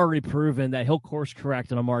 Brissett had already proven that he'll course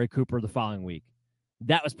correct on Amari Cooper the following week.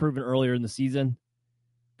 That was proven earlier in the season.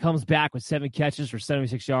 Comes back with 7 catches for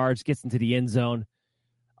 76 yards, gets into the end zone.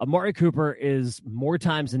 Amari Cooper is more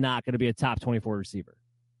times than not going to be a top 24 receiver.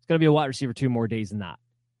 It's going to be a wide receiver 2 more days than not.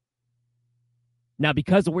 Now,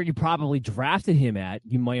 because of where you probably drafted him at,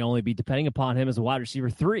 you might only be depending upon him as a wide receiver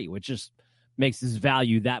 3, which just makes his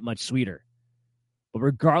value that much sweeter. But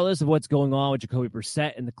regardless of what's going on with Jacoby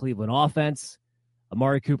Brissett and the Cleveland offense,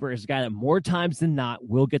 Amari Cooper is a guy that more times than not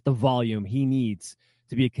will get the volume he needs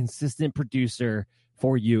to be a consistent producer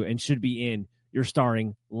for you and should be in your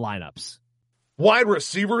starting lineups. Wide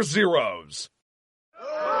receiver zeros.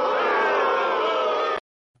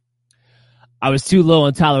 I was too low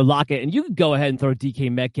on Tyler Lockett, and you could go ahead and throw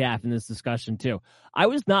DK Metcalf in this discussion too. I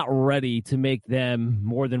was not ready to make them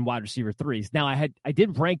more than wide receiver 3s. Now I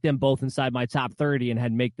did rank them both inside my top 30 and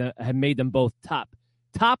had made them both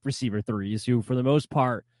top receiver 3s, who for the most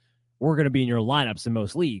part were going to be in your lineups in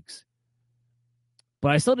most leagues.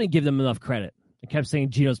 But I still didn't give them enough credit. I kept saying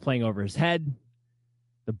Geno's playing over his head.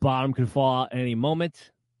 The bottom could fall out at any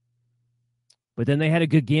moment. But then they had a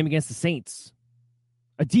good game against the Saints.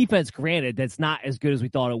 A defense, granted, that's not as good as we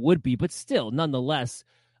thought it would be, but still, nonetheless,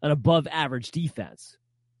 an above-average defense.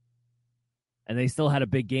 And they still had a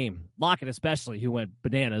big game. Lockett especially, who went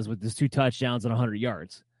bananas with his 2 touchdowns and 100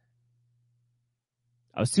 yards.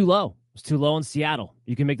 I was too low. I was too low in Seattle.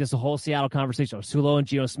 You can make this a whole Seattle conversation. I was too low in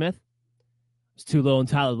Geno Smith. I was too low in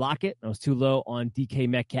Tyler Lockett. I was too low on DK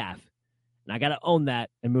Metcalf. And I got to own that.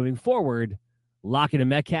 And moving forward, Lockett and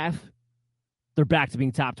Metcalf, they're back to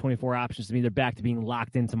being top 24 options to me. They're back to being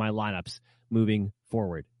locked into my lineups moving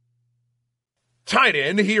forward. Tight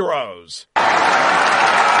end heroes.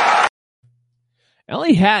 And I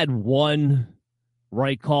only had one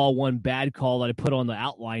right call, one bad call that I put on the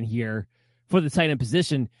outline here for the tight end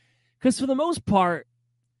position. Because for the most part,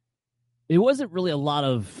 it wasn't really a lot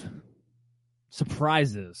of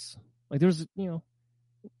surprises. Like there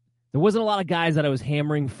wasn't a lot of guys that I was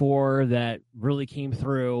hammering for that really came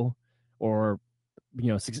through or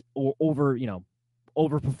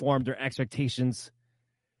overperformed their expectations.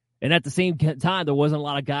 And at the same time, there wasn't a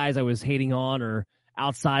lot of guys I was hating on or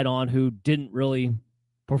outside on who didn't really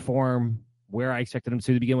perform where I expected them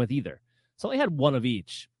to begin with either. So I only had one of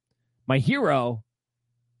each. My hero,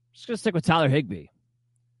 I'm just going to stick with Tyler Higbee.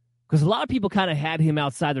 Because a lot of people kind of had him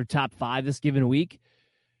outside their top 5 this given week.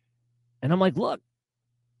 And I'm like, look,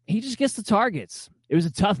 he just gets the targets. It was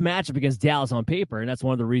a tough matchup against Dallas on paper, and that's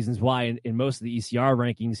one of the reasons why in most of the ECR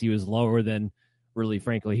rankings he was lower than really,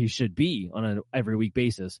 frankly, he should be on an every week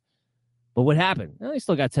basis. But what happened? Well, he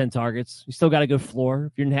still got 10 targets. He still got a good floor.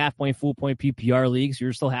 If you're in half-point, full-point PPR leagues,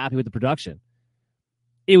 you're still happy with the production.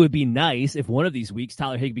 It would be nice if one of these weeks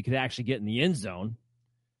Tyler Higbee could actually get in the end zone,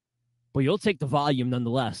 but you'll take the volume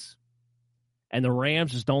nonetheless. And the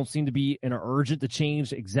Rams just don't seem to be in a urgent to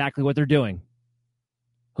change exactly what they're doing.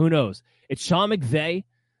 Who knows? It's Sean McVay,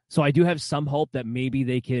 so I do have some hope that maybe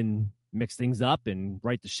they can mix things up and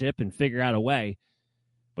right the ship and figure out a way.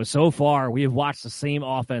 But so far, we have watched the same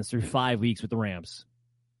offense through 5 weeks with the Rams.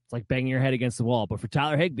 It's like banging your head against the wall. But for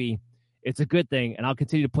Tyler Higbee, it's a good thing, and I'll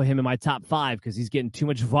continue to put him in my top 5 because he's getting too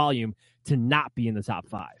much volume to not be in the top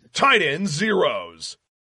 5. Tight end zeros.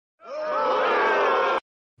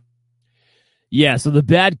 Yeah, so the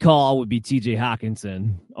bad call would be TJ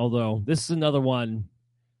Hockenson, although this is another one.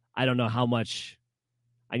 I don't know how much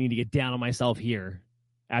I need to get down on myself here.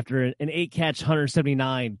 After an 8-catch,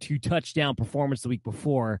 179, 2-touchdown performance the week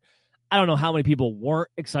before, I don't know how many people weren't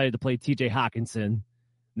excited to play TJ Hockenson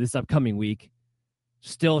this upcoming week.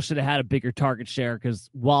 Still should have had a bigger target share because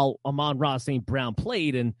while Amon-Ra St. Brown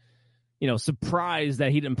played and, surprised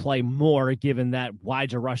that he didn't play more given that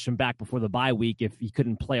Wijah rushed him back before the bye week if he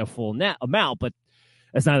couldn't play a full amount, but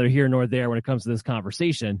that's neither here nor there when it comes to this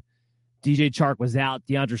conversation. DJ Chark was out.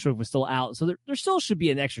 DeAndre Swift was still out. So there still should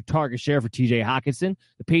be an extra target share for TJ Hockenson.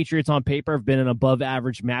 The Patriots on paper have been an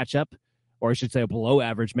above-average matchup, or I should say a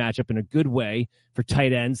below-average matchup in a good way for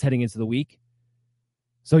tight ends heading into the week.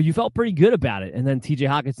 So you felt pretty good about it. And then TJ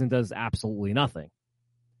Hockenson does absolutely nothing.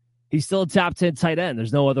 He's still a top 10 tight end.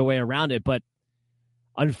 There's no other way around it. But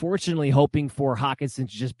unfortunately, hoping for Hockenson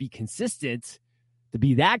to just be consistent, to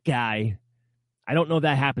be that guy, I don't know if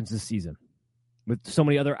that happens this season with so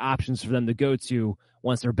many other options for them to go to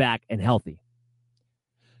once they're back and healthy.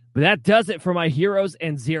 But that does it for my heroes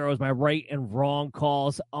and zeros, my right and wrong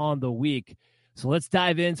calls on the week. So let's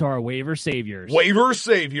dive into our waiver saviors. Waiver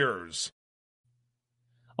saviors.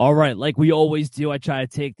 All right, like we always do, I try to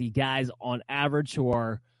take the guys on average who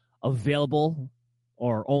are available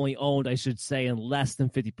or only owned, I should say, in less than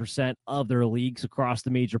 50% of their leagues across the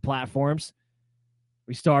major platforms.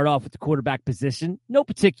 We start off with the quarterback position, no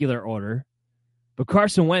particular order, but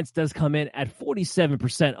Carson Wentz does come in at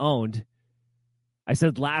 47% owned. I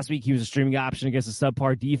said last week he was a streaming option against a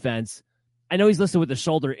subpar defense. I know he's listed with a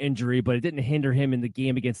shoulder injury, but it didn't hinder him in the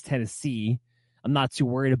game against Tennessee. I'm not too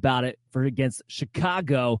worried about it for against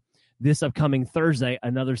Chicago this upcoming Thursday,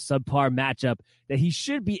 another subpar matchup that he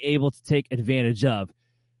should be able to take advantage of.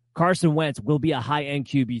 Carson Wentz will be a high-end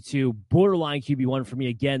QB2, borderline QB1 for me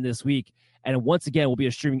again this week, and once again will be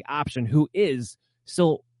a streaming option who is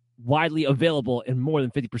still widely available in more than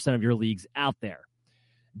 50% of your leagues out there.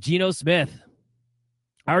 Geno Smith,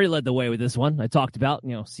 I already led the way with this one. I talked about,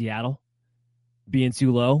 Seattle being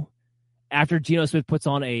too low. After Geno Smith puts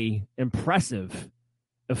on a impressive,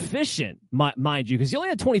 efficient, mind you, because he only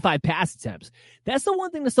had 25 pass attempts. That's the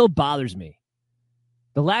one thing that still bothers me.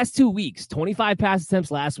 The last 2 weeks, 25 pass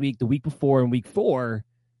attempts last week, the week before, and week 4,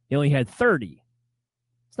 he only had 30.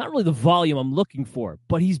 It's not really the volume I'm looking for,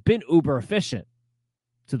 but he's been uber efficient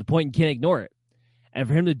to the point you can't ignore it. And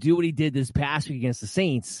for him to do what he did this past week against the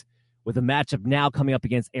Saints, with a matchup now coming up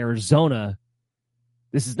against Arizona,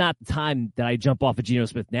 this is not the time that I jump off of Geno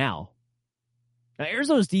Smith now. Now,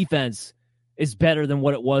 Arizona's defense is better than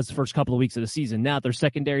what it was the first couple of weeks of the season. Now their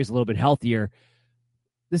secondary is a little bit healthier.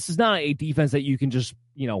 This is not a defense that you can just,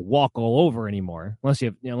 walk all over anymore, unless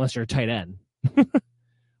you're a tight end.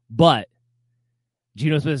 But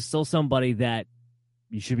Geno Smith is still somebody that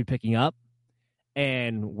you should be picking up.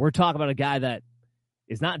 And we're talking about a guy that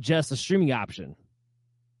is not just a streaming option.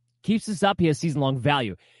 Keeps this up, he has season-long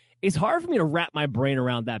value. It's hard for me to wrap my brain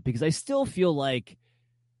around that because I still feel like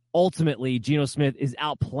ultimately Geno Smith is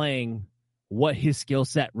outplaying what his skill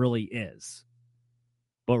set really is.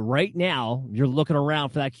 But right now, you're looking around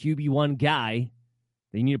for that QB1 guy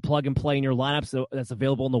that you need to plug and play in your lineups that's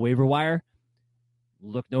available on the waiver wire,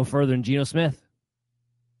 look no further than Geno Smith.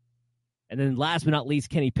 And then last but not least,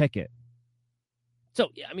 Kenny Pickett. So,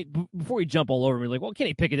 yeah, I mean, before we jump all over me, like, well,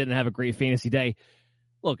 Kenny Pickett didn't have a great fantasy day.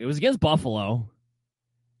 Look, it was against Buffalo,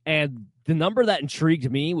 and the number that intrigued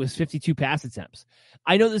me was 52 pass attempts.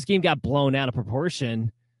 I know this game got blown out of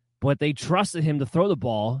proportion, but they trusted him to throw the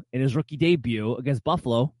ball in his rookie debut against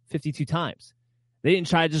Buffalo 52 times. They didn't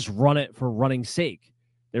try to just run it for running's sake.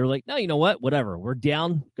 They were like, no, you know what? Whatever. We're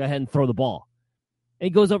down. Go ahead and throw the ball. And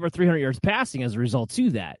he goes over 300 yards passing as a result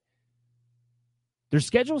to that. Their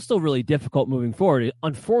schedule is still really difficult moving forward,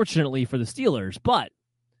 unfortunately for the Steelers, but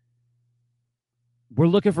we're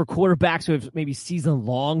looking for quarterbacks who have maybe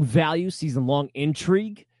season-long value, season-long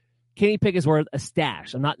intrigue. Kenny Pickett is worth a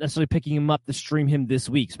stash. I'm not necessarily picking him up to stream him this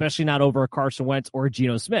week, especially not over a Carson Wentz or a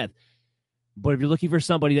Geno Smith. But if you're looking for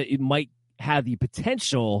somebody that it might have the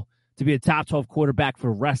potential to be a top 12 quarterback for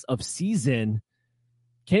the rest of season,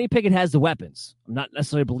 Kenny Pickett has the weapons. I'm not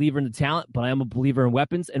necessarily a believer in the talent, but I am a believer in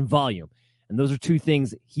weapons and volume. And those are two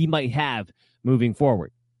things he might have moving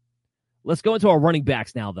forward. Let's go into our running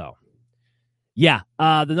backs now, though. Yeah,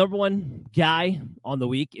 the number one guy on the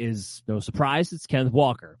week is, no surprise, it's Kenneth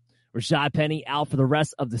Walker. Rashad Penny out for the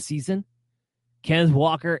rest of the season. Kenneth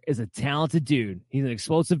Walker is a talented dude. He's an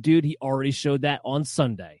explosive dude. He already showed that on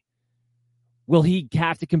Sunday. Will he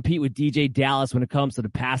have to compete with DJ Dallas when it comes to the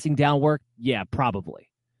passing down work? Yeah, probably.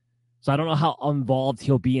 So I don't know how involved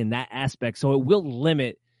he'll be in that aspect. So it will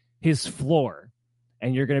limit his floor,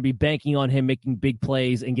 and you're going to be banking on him making big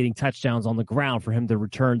plays and getting touchdowns on the ground for him to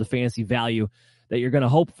return the fantasy value that you're going to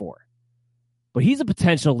hope for. But he's a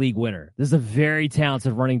potential league winner. This is a very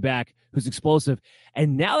talented running back who's explosive.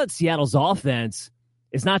 And now that Seattle's offense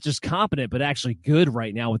is not just competent, but actually good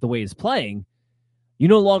right now with the way he's playing, you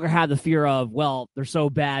no longer have the fear of, well, they're so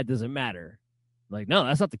bad, doesn't matter. Like, no,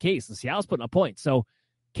 that's not the case. The Seattle's putting up points. So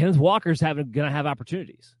Kenneth Walker's going to have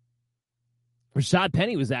opportunities. Rashad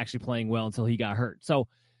Penny was actually playing well until he got hurt. So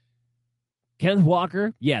Kenneth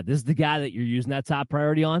Walker, yeah, this is the guy that you're using that top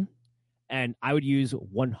priority on. And I would use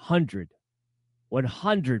 100%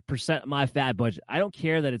 of my fab budget. I don't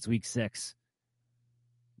care that it's week 6.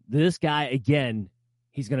 This guy, again,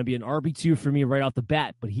 he's going to be an RB2 for me right off the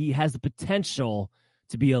bat, but he has the potential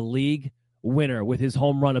to be a league winner with his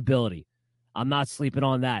home run ability. I'm not sleeping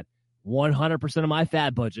on that. 100% of my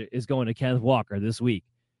fab budget is going to Kenneth Walker this week.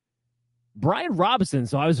 Brian Robinson,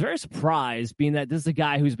 so I was very surprised, being that this is a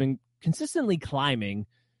guy who's been consistently climbing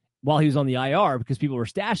while he was on the IR because people were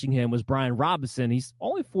stashing him, was Brian Robinson. He's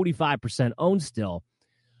only 45% owned still.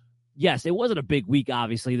 Yes, it wasn't a big week,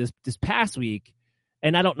 obviously, this past week,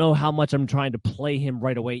 and I don't know how much I'm trying to play him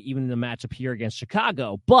right away, even in the matchup here against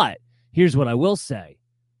Chicago, but here's what I will say.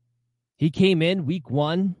 He came in week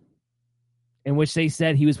 1, in which they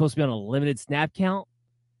said he was supposed to be on a limited snap count,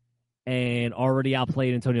 and already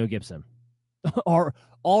outplayed Antonio Gibson. Or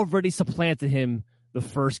already supplanted him the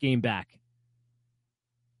first game back.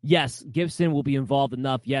 Yes, Gibson will be involved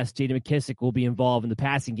enough. Yes, J.D. McKissick will be involved in the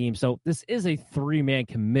passing game. So this is a 3-man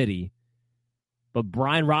committee. But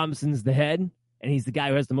Brian Robinson's the head, and he's the guy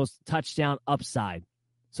who has the most touchdown upside.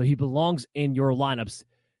 So he belongs in your lineups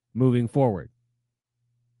moving forward.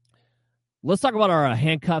 Let's talk about our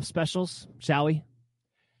handcuff specials, shall we?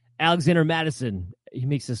 Alexander Madison, he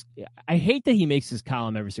makes this. I hate that he makes his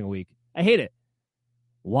column every single week. I hate it.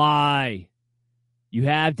 Why? You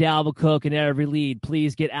have Dalvin Cook in every lead.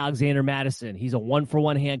 Please get Alexander Madison. He's a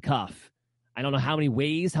 1-for-1 handcuff. I don't know how many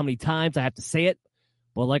ways, how many times I have to say it,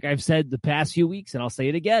 but like I've said the past few weeks, and I'll say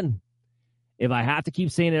it again, if I have to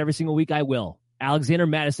keep saying it every single week, I will. Alexander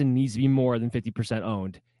Madison needs to be more than 50%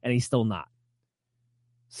 owned, and he's still not.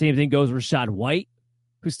 Same thing goes with Rachaad White,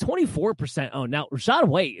 who's 24% owned. Now, Rachaad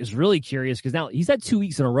White is really curious because now he's had 2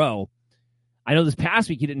 weeks in a row. I know this past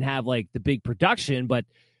week he didn't have like the big production, but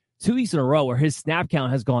 2 weeks in a row where his snap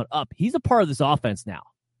count has gone up. He's a part of this offense now.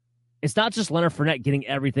 It's not just Leonard Fournette getting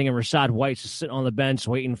everything and Rachaad White just sitting on the bench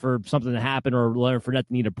waiting for something to happen or Leonard Fournette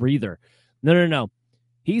to need a breather. No.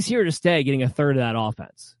 He's here to stay, getting a third of that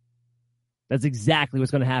offense. That's exactly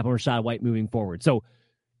what's going to happen with Rachaad White moving forward. So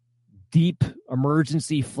deep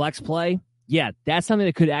emergency flex play, yeah, that's something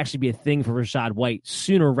that could actually be a thing for Rachaad White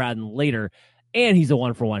sooner rather than later, and he's a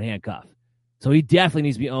 1-for-1 handcuff. So he definitely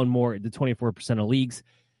needs to be owned more at the 24% of leagues.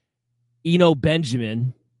 Eno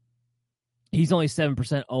Benjamin, he's only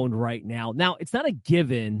 7% owned right now. Now, it's not a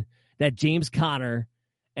given that James Conner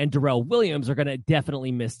and Darrell Williams are going to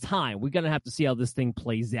definitely miss time. We're going to have to see how this thing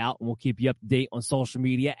plays out, and we'll keep you up to date on social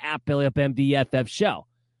media at BellyUpMDFF Show.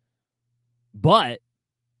 But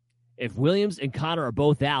if Williams and Conner are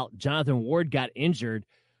both out, Jonathan Ward got injured,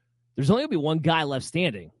 there's only going to be one guy left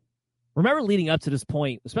standing. Remember, leading up to this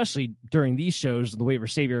point, especially during these shows, the waiver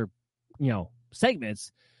savior,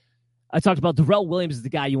 segments, I talked about Darrell Williams is the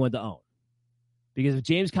guy you want to own. Because if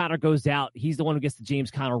James Conner goes out, he's the one who gets the James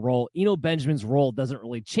Conner role. Eno Benjamin's role doesn't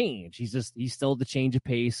really change. He's still the change of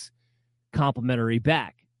pace, complimentary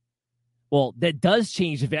back. Well, that does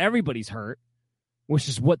change if everybody's hurt, which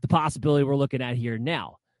is what the possibility we're looking at here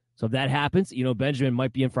now. So if that happens, Eno Benjamin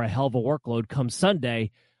might be in for a hell of a workload come Sunday.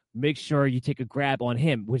 Make sure you take a grab on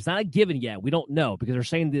him, which is not a given yet. We don't know because they're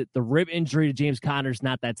saying that the rib injury to James Conner is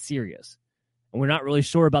not that serious. And we're not really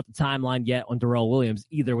sure about the timeline yet on Darrell Williams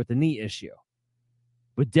either with the knee issue.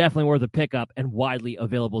 But definitely worth a pickup and widely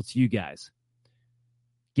available to you guys.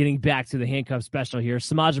 Getting back to the handcuff special here,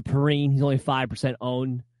 Samaje Perine, he's only 5%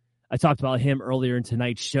 owned. I talked about him earlier in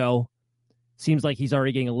tonight's show. Seems like he's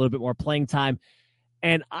already getting a little bit more playing time.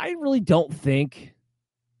 And I really don't think,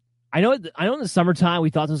 I know in the summertime we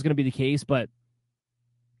thought this was going to be the case, but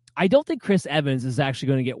I don't think Chris Evans is actually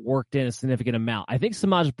going to get worked in a significant amount. I think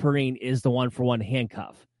Samaje Perine is the one-for-one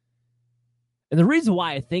handcuff. And the reason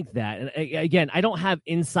why I think that, and again, I don't have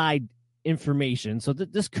inside information, so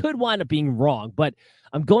this could wind up being wrong, but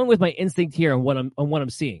I'm going with my instinct here on what I'm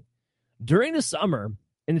seeing. During the summer,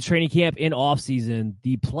 in the training camp, in offseason,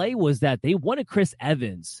 the play was that they wanted Chris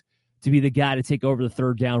Evans to be the guy to take over the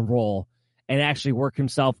third down role and actually work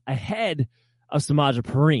himself ahead of Samaje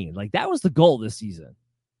Perine. Like, that was the goal this season.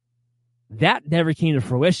 That never came to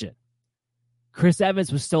fruition. Chris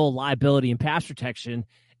Evans was still a liability in pass protection,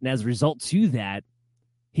 and as a result to that,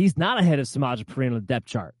 he's not ahead of Samaje Perine on the depth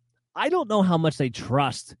chart. I don't know how much they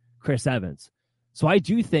trust Chris Evans. So I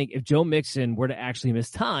do think if Joe Mixon were to actually miss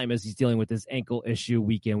time as he's dealing with this ankle issue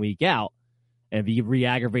week in, week out, and if he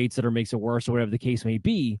re-aggravates it or makes it worse or whatever the case may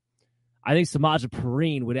be, I think Samaje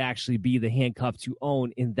Perine would actually be the handcuff to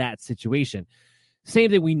own in that situation.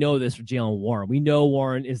 Same thing, we know this for Jaylen Warren. We know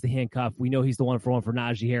Warren is the handcuff. We know he's the one-for-one for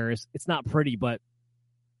Najee Harris. It's not pretty, but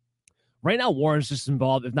right now Warren's just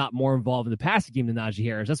involved, if not more involved in the passing game than Najee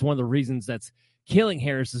Harris. That's one of the reasons that's killing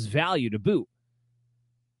Harris's value to boot.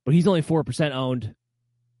 But he's only 4% owned.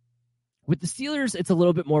 With the Steelers, it's a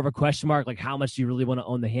little bit more of a question mark, like how much do you really want to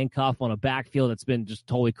own the handcuff on a backfield that's been just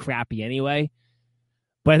totally crappy anyway.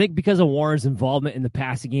 But I think because of Warren's involvement in the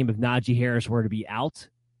passing game, if Najee Harris were to be out,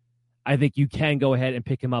 I think you can go ahead and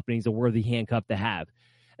pick him up, and he's a worthy handcuff to have.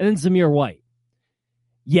 And then Zamir White.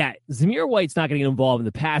 Yeah, Zamir White's not going to get involved in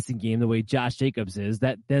the passing game the way Josh Jacobs is.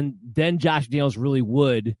 Then Josh Daniels really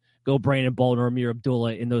would go Brandon Bolden or Amir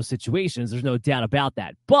Abdullah in those situations. There's no doubt about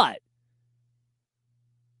that. But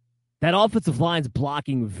that offensive line's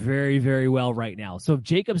blocking very, very well right now. So if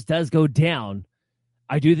Jacobs does go down,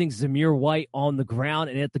 I do think Zamir White on the ground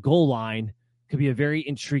and at the goal line could be a very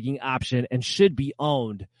intriguing option and should be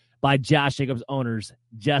owned by Josh Jacobs owners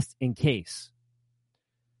just in case.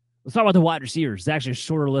 Let's talk about the wide receivers. It's actually a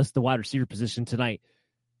shorter list of the wide receiver position tonight.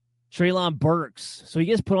 Treylon Burks. So he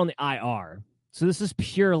gets put on the IR. So this is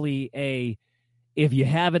purely if you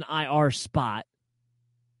have an IR spot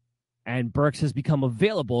and Burks has become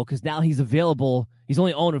available, because now he's available. He's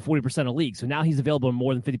only owned in 40% of leagues. So now he's available in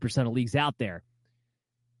more than 50% of leagues out there.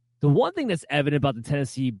 The one thing that's evident about the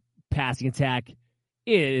Tennessee passing attack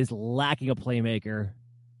is lacking a playmaker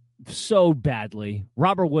so badly.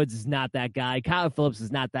 Robert Woods is not that guy. Kyle Phillips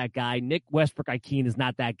is not that guy. Nick Westbrook-Ikeen is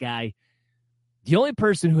not that guy. The only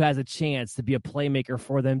person who has a chance to be a playmaker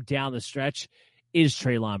for them down the stretch is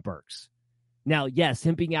Treylon Burks. Now, yes,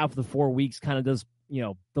 him being out for the 4 weeks kind of does,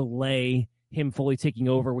 delay him fully taking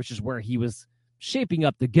over, which is where he was shaping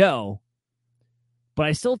up to go. But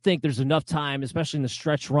I still think there's enough time, especially in the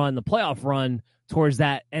stretch run, the playoff run towards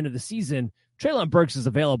that end of the season. Treylon Burks is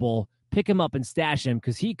available. Pick him up and stash him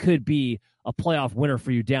because he could be a playoff winner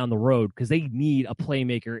for you down the road because they need a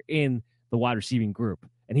playmaker in the wide receiving group.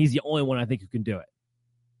 And he's the only one I think who can do it.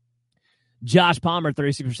 Josh Palmer,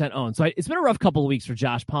 36% owned. So it's been a rough couple of weeks for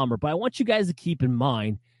Josh Palmer, but I want you guys to keep in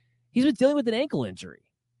mind he's been dealing with an ankle injury.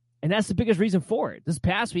 And that's the biggest reason for it. This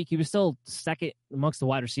past week, he was still second amongst the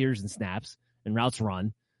wide receivers in snaps and routes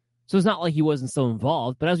run. So it's not like he wasn't still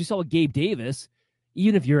involved. But as we saw with Gabe Davis,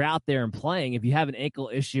 even if you're out there and playing, if you have an ankle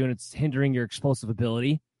issue and it's hindering your explosive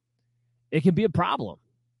ability, it can be a problem.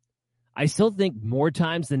 I still think more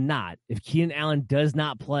times than not, if Keenan Allen does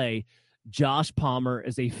not play, Josh Palmer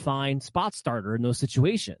is a fine spot starter in those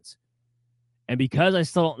situations. And because I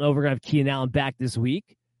still don't know if we're going to have Keenan Allen back this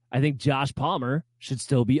week, I think Josh Palmer should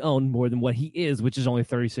still be owned more than what he is, which is only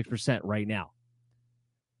 36% right now.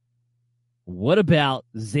 What about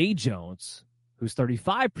Zay Jones, who's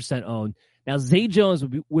 35% owned? Now, Zay Jones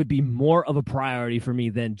would be more of a priority for me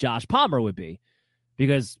than Josh Palmer would be,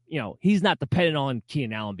 because, he's not dependent on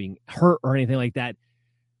Keenan Allen being hurt or anything like that.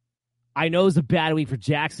 I know it's a bad week for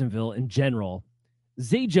Jacksonville in general.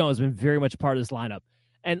 Zay Jones has been very much a part of this lineup.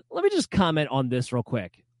 And let me just comment on this real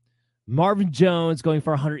quick. Marvin Jones going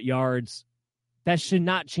for 100 yards. That should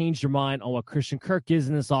not change your mind on what Christian Kirk is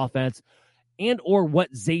in this offense and or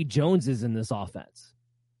what Zay Jones is in this offense.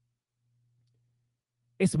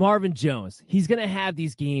 It's Marvin Jones. He's going to have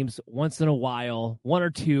these games once in a while, one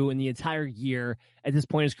or two in the entire year at this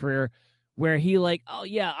point in his career, where he oh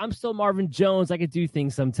yeah, I'm still Marvin Jones. I could do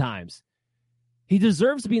things sometimes. He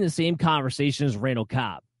deserves to be in the same conversation as Randall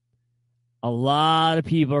Cobb. A lot of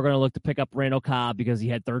people are going to look to pick up Randall Cobb because he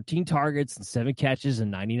had 13 targets and 7 catches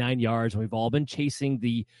and 99 yards. We've all been chasing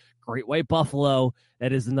the great white buffalo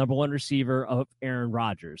that is the number one receiver of Aaron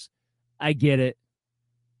Rodgers. I get it.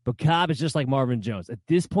 But Cobb is just like Marvin Jones. At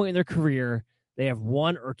this point in their career, they have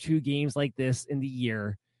 1 or 2 games like this in the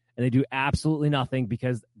year, and they do absolutely nothing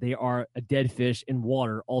because they are a dead fish in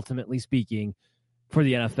water, ultimately speaking, for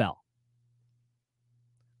the NFL.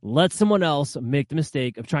 Let someone else make the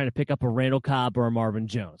mistake of trying to pick up a Randall Cobb or a Marvin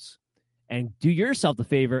Jones. And do yourself the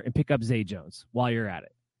favor and pick up Zay Jones while you're at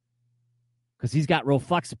it. Because he's got real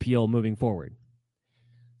flex appeal moving forward.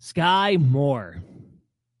 Sky Moore.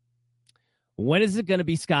 When is it going to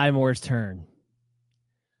be Sky Moore's turn?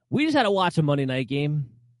 We just had to watch a Monday night game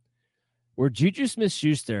where Juju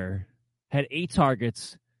Smith-Schuster had 8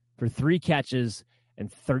 targets for 3 catches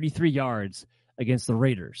and 33 yards against the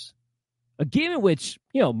Raiders. A game in which,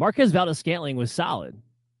 Marquez Valdes-Scantling was solid.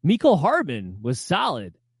 Mecole Hardman was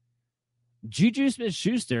solid. Juju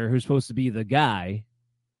Smith-Schuster, who's supposed to be the guy,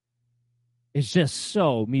 is just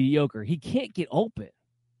so mediocre. He can't get open.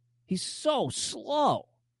 He's so slow.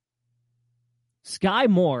 Sky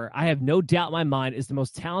Moore, I have no doubt in my mind, is the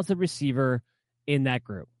most talented receiver in that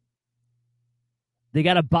group. They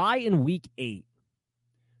got a bye in week 8.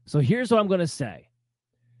 So here's what I'm going to say.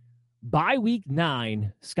 By week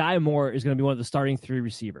 9, Sky Moore is going to be one of the starting 3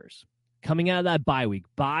 receivers. Coming out of that bye week,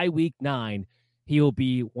 by week 9, he will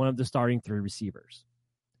be one of the starting 3 receivers.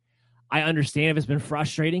 I understand if it's been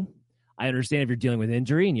frustrating. I understand if you're dealing with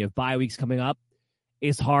injury and you have bye weeks coming up.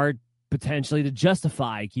 It's hard potentially to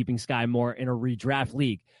justify keeping Sky Moore in a redraft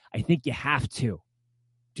league. I think you have to.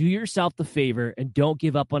 Do yourself the favor and don't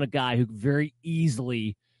give up on a guy who very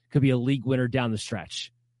easily could be a league winner down the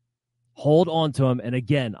stretch. Hold on to him. And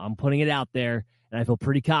again, I'm putting it out there, and I feel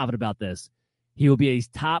pretty confident about this. He will be a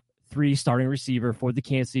top 3 starting receiver for the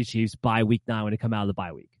Kansas City Chiefs by week 9 when they come out of the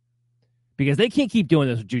bye week. Because they can't keep doing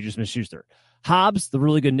this with Juju Smith-Schuster. Hobbs, the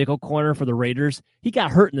really good nickel corner for the Raiders, he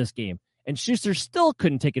got hurt in this game, and Schuster still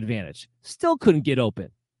couldn't take advantage, still couldn't get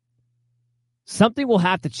open. Something will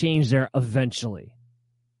have to change there eventually,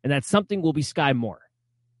 and that something will be Sky Moore.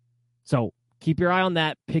 So keep your eye on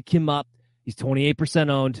that. Pick him up. He's 28%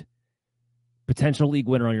 owned. Potential league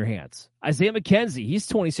winner on your hands. Isaiah McKenzie, he's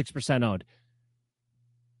 26% owned.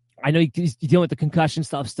 I know he's dealing with the concussion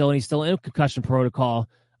stuff still, and he's still in concussion protocol,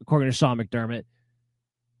 according to Sean McDermott.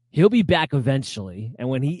 He'll be back eventually, and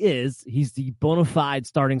when he is, he's the bona fide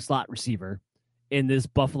starting slot receiver in this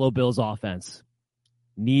Buffalo Bills offense.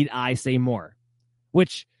 Need I say more?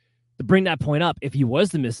 Which, to bring that point up, if he was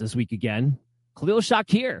to miss this week again, Khalil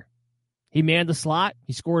Shakir. He manned the slot.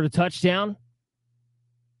 He scored a touchdown.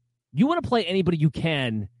 You want to play anybody you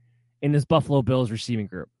can in this Buffalo Bills receiving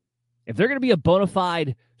group. If they're going to be a bona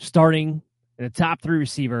fide starting and a top 3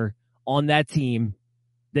 receiver on that team,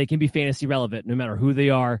 they can be fantasy relevant no matter who they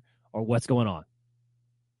are or what's going on.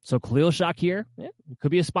 So Khalil Shakir, it could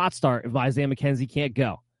be a spot start if Isaiah McKenzie can't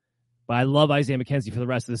go. But I love Isaiah McKenzie for the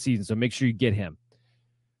rest of the season, so make sure you get him.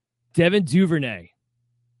 Devin Duvernay,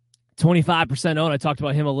 25% owned. I talked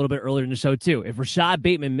about him a little bit earlier in the show, too. If Rashad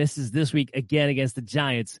Bateman misses this week again against the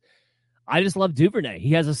Giants, I just love Duvernay.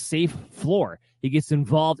 He has a safe floor. He gets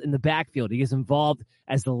involved in the backfield. He gets involved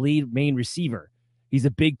as the lead main receiver. He's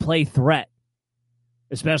a big play threat,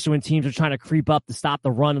 especially when teams are trying to creep up to stop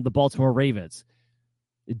the run of the Baltimore Ravens.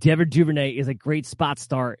 Devin Duvernay is a great spot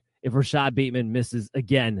start if Rashad Bateman misses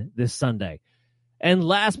again this Sunday. And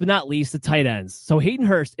last but not least, the tight ends. So Hayden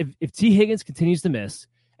Hurst, if T. Higgins continues to miss,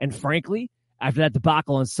 and frankly, after that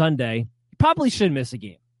debacle on Sunday, he probably should miss a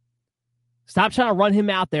game. Stop trying to run him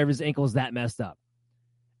out there if his ankle is that messed up.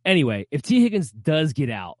 Anyway, if T. Higgins does get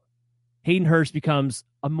out, Hayden Hurst becomes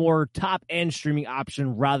a more top-end streaming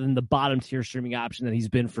option rather than the bottom-tier streaming option that he's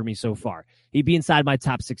been for me so far. He'd be inside my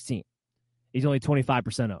top 16. He's only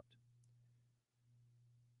 25% owned.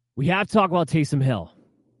 We have to talk about Taysom Hill.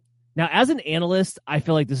 Now, as an analyst, I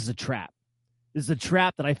feel like this is a trap. This is a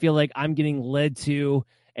trap that I feel like I'm getting led to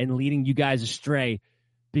and leading you guys astray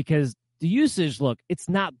because the usage, look, it's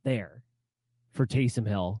not there. for Taysom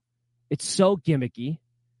Hill. It's so gimmicky.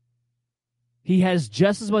 He has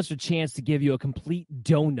just as much a chance to give you a complete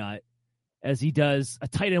donut as he does a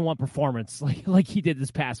tight end one performance like he did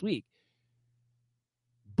this past week.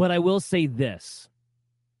 But I will say this.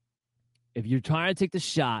 If you're trying to take the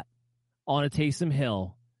shot on a Taysom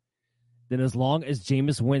Hill, then as long as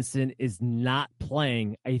Jameis Winston is not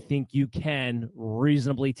playing, I think you can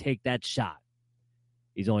reasonably take that shot.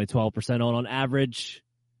 He's only 12% owned on average.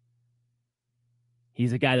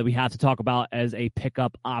 He's a guy that we have to talk about as a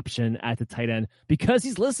pickup option at the tight end because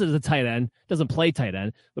he's listed as a tight end, doesn't play tight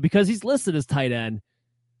end, but because he's listed as tight end,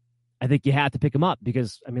 I think you have to pick him up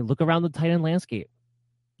because, I mean, look around the tight end landscape.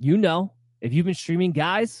 You know, if you've been streaming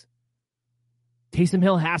guys, Taysom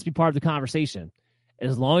Hill has to be part of the conversation.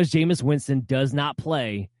 As long as Jameis Winston does not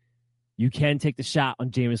play, you can take the shot on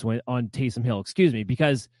Taysom Hill,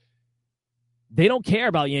 because they don't care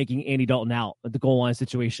about yanking Andy Dalton out at the goal line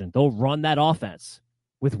situation. They'll run that offense.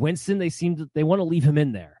 With Winston, they want to leave him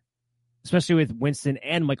in there, especially with Winston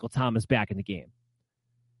and Michael Thomas back in the game.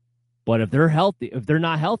 But if they're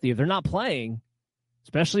not playing,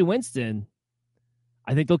 especially Winston,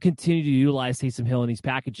 I think they'll continue to utilize Taysom Hill in these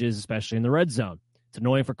packages, especially in the red zone. It's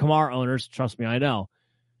annoying for Kamara owners. Trust me, I know.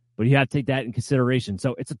 But you have to take that in consideration.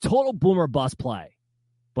 So it's a total boomer bust play.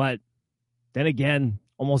 But then again,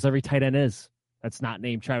 almost every tight end is. That's not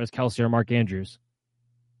named Travis Kelce or Mark Andrews.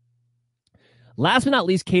 Last but not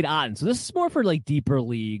least, Cade Otton. So this is more for like deeper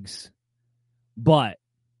leagues. But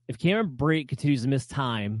if Cameron Brate continues to miss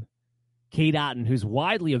time, Cade Otton, who's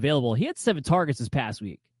widely available, he had 7 targets this past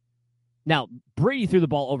week. Now, Brady threw the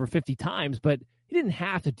ball over 50 times, but he didn't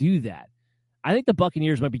have to do that. I think the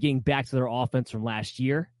Buccaneers might be getting back to their offense from last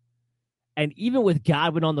year. And even with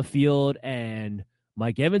Godwin on the field and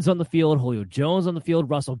Mike Evans on the field, Julio Jones on the field,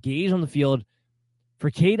 Russell Gage on the field, for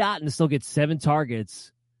Cade Otton to still get 7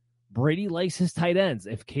 targets, Brady likes his tight ends.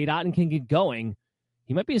 If Cade Otton can get going,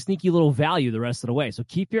 he might be a sneaky little value the rest of the way. So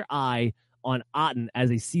keep your eye on Otton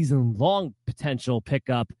as a season-long potential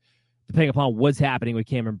pickup, depending upon what's happening with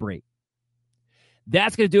Cameron Brate.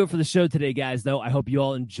 That's going to do it for the show today, guys, though. I hope you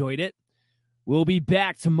all enjoyed it. We'll be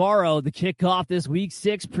back tomorrow to kick off this Week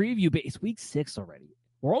 6 preview. But it's Week 6 already.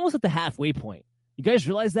 We're almost at the halfway point. You guys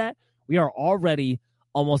realize that? We are already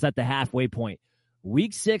almost at the halfway point.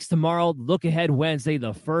 Week 6 tomorrow, look ahead Wednesday,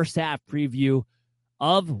 the first half preview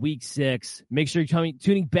of Week 6. Make sure you're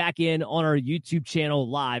tuning back in on our YouTube channel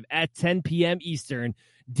live at 10 p.m. Eastern.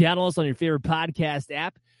 Download us on your favorite podcast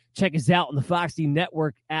app. Check us out on the Fox D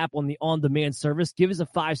Network app on the on-demand service. Give us a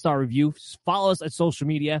 5-star review. Follow us at social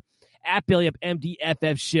media at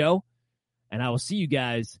BellyUpMDFF Show. And I will see you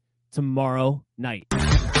guys tomorrow night.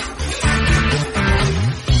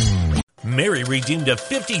 Mary redeemed a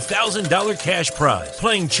 $50,000 cash prize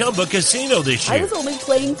playing Chumba Casino this year. I was only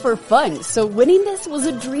playing for fun, so winning this was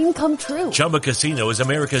a dream come true. Chumba Casino is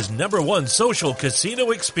America's #1 social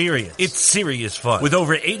casino experience. It's serious fun. With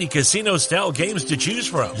over 80 casino-style games to choose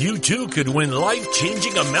from, you too could win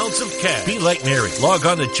life-changing amounts of cash. Be like Mary. Log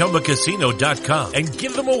on to ChumbaCasino.com and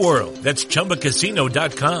give them a whirl. That's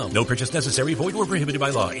ChumbaCasino.com. No purchase necessary. Void where prohibited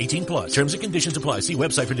by law. 18+. Terms and conditions apply. See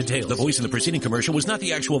website for details. The voice in the preceding commercial was not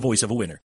the actual voice of a winner.